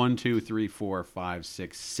 It is 1, 2, 3, 4, 5,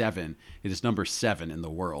 6, 7. It is number 7 in the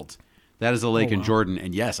world. That is a lake in Jordan,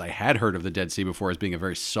 and yes, I had heard of the Dead Sea before as being a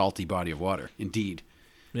very salty body of water. Indeed.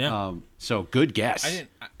 Yeah. So good guess.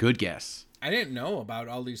 Good guess. I didn't know about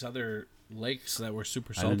all these other lakes that were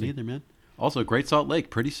super I salty. didn't either, man. Also, Great Salt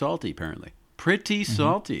Lake, pretty salty, apparently. Pretty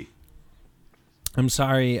salty. I'm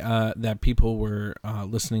sorry that people were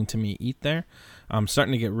listening to me eat there. I'm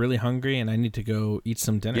starting to get really hungry, and I need to go eat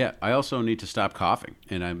some dinner. Yeah, I also need to stop coughing,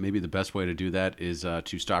 and maybe the best way to do that is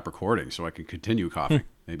to stop recording so I can continue coughing.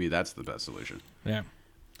 Maybe that's the best solution. Yeah.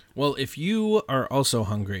 Well, if you are also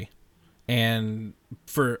hungry and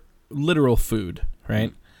for literal food,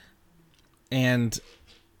 right? And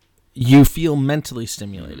you feel mentally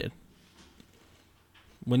stimulated.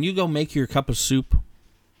 When you go make your cup of soup,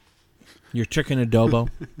 your chicken adobo,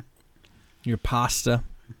 your pasta,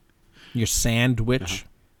 your sandwich,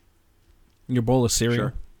 your bowl of cereal.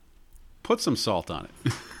 Sure. Put some salt on it.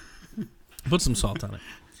 Put some salt on it.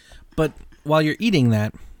 But while you're eating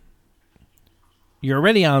that, you're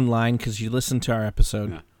already online because you listened to our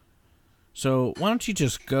episode. Yeah. So why don't you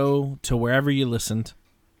just go to wherever you listened,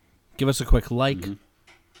 give us a quick like,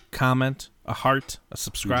 comment, a heart, a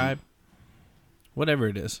subscribe, whatever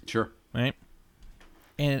it is. Sure. Right?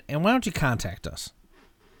 And why don't you contact us?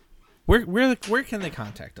 Where can they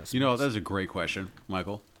contact us? You know, that's a great question,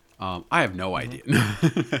 Michael. I have no idea.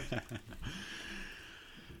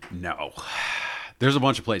 No. There's a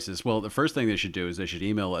bunch of places. Well, the first thing they should do is they should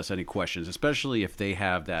email us any questions, especially if they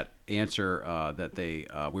have that answer that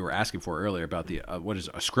we were asking for earlier about the what is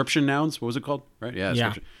ascription nouns? What was it called? Right? Yeah.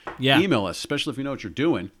 Ascription. Yeah. Email us, especially if you know what you're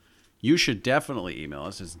doing. You should definitely email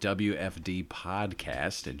us. It's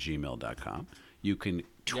wfdpodcast@gmail.com. You can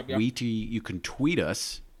tweet. You can tweet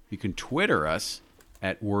us. You can Twitter us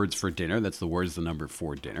at Words for Dinner. That's the words, the number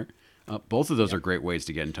for dinner. Both of those are great ways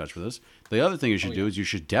to get in touch with us. The other thing you should do is you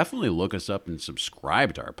should definitely look us up and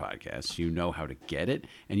subscribe to our podcast so you know how to get it,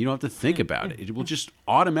 and you don't have to think about it. It will just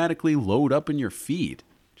automatically load up in your feed,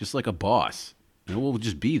 just like a boss. And it will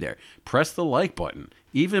just be there. Press the like button.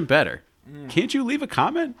 Even better. Can't you leave a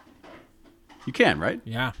comment? You can, right?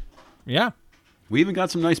 Yeah. Yeah. We even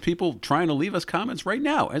got some nice people trying to leave us comments right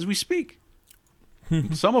now as we speak.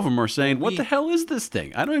 Some of them are saying, what the hell is this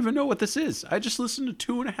thing? I don't even know what this is. I just listened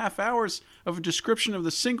to 2.5 hours of a description of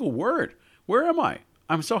the single word. Where am I?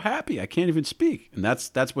 I'm so happy I can't even speak. And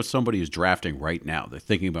that's what somebody is drafting right now. They're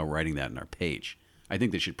thinking about writing that in our page. I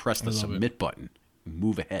think they should press the submit button and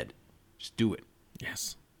move ahead. Just do it.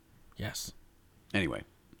 Yes. Yes. Anyway,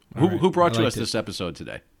 Right. who brought I you us liked this episode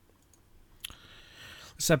today?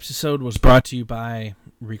 This episode was brought to you by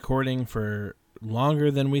recording for longer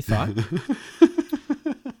than we thought.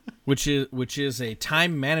 Which is a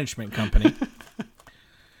time management company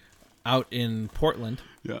out in Portland.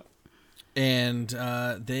 Yeah. And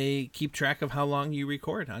they keep track of how long you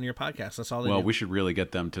record on your podcast. That's all they do. Well, we should really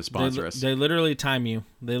get them to sponsor us. They literally time you.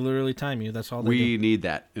 That's all they do. We need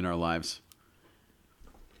that in our lives.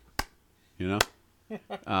 You know?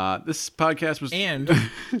 This podcast was... And,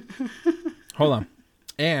 hold on.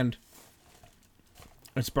 And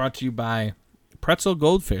it's brought to you by Pretzel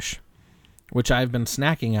Goldfish, which I've been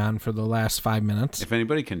snacking on for the last 5 minutes. If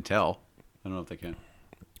anybody can tell, I don't know if they can.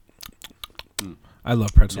 I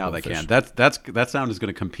love pretzel Now goldfish. they can. That sound is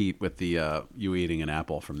going to compete with the you eating an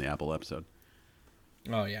apple from the Apple episode.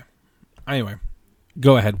 Oh, yeah. Anyway,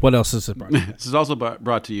 go ahead. What else is it brought? This is also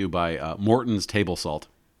brought to you by Morton's Table Salt.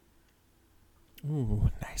 Ooh,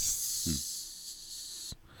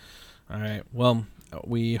 nice. All right. Well,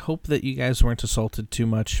 we hope that you guys weren't assaulted too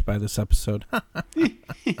much by this episode.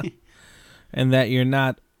 And that you're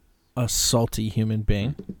not a salty human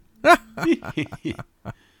being. Yeah.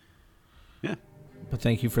 But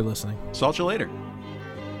thank you for listening. Salt you later.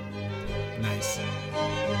 Nice.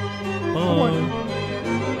 Bye.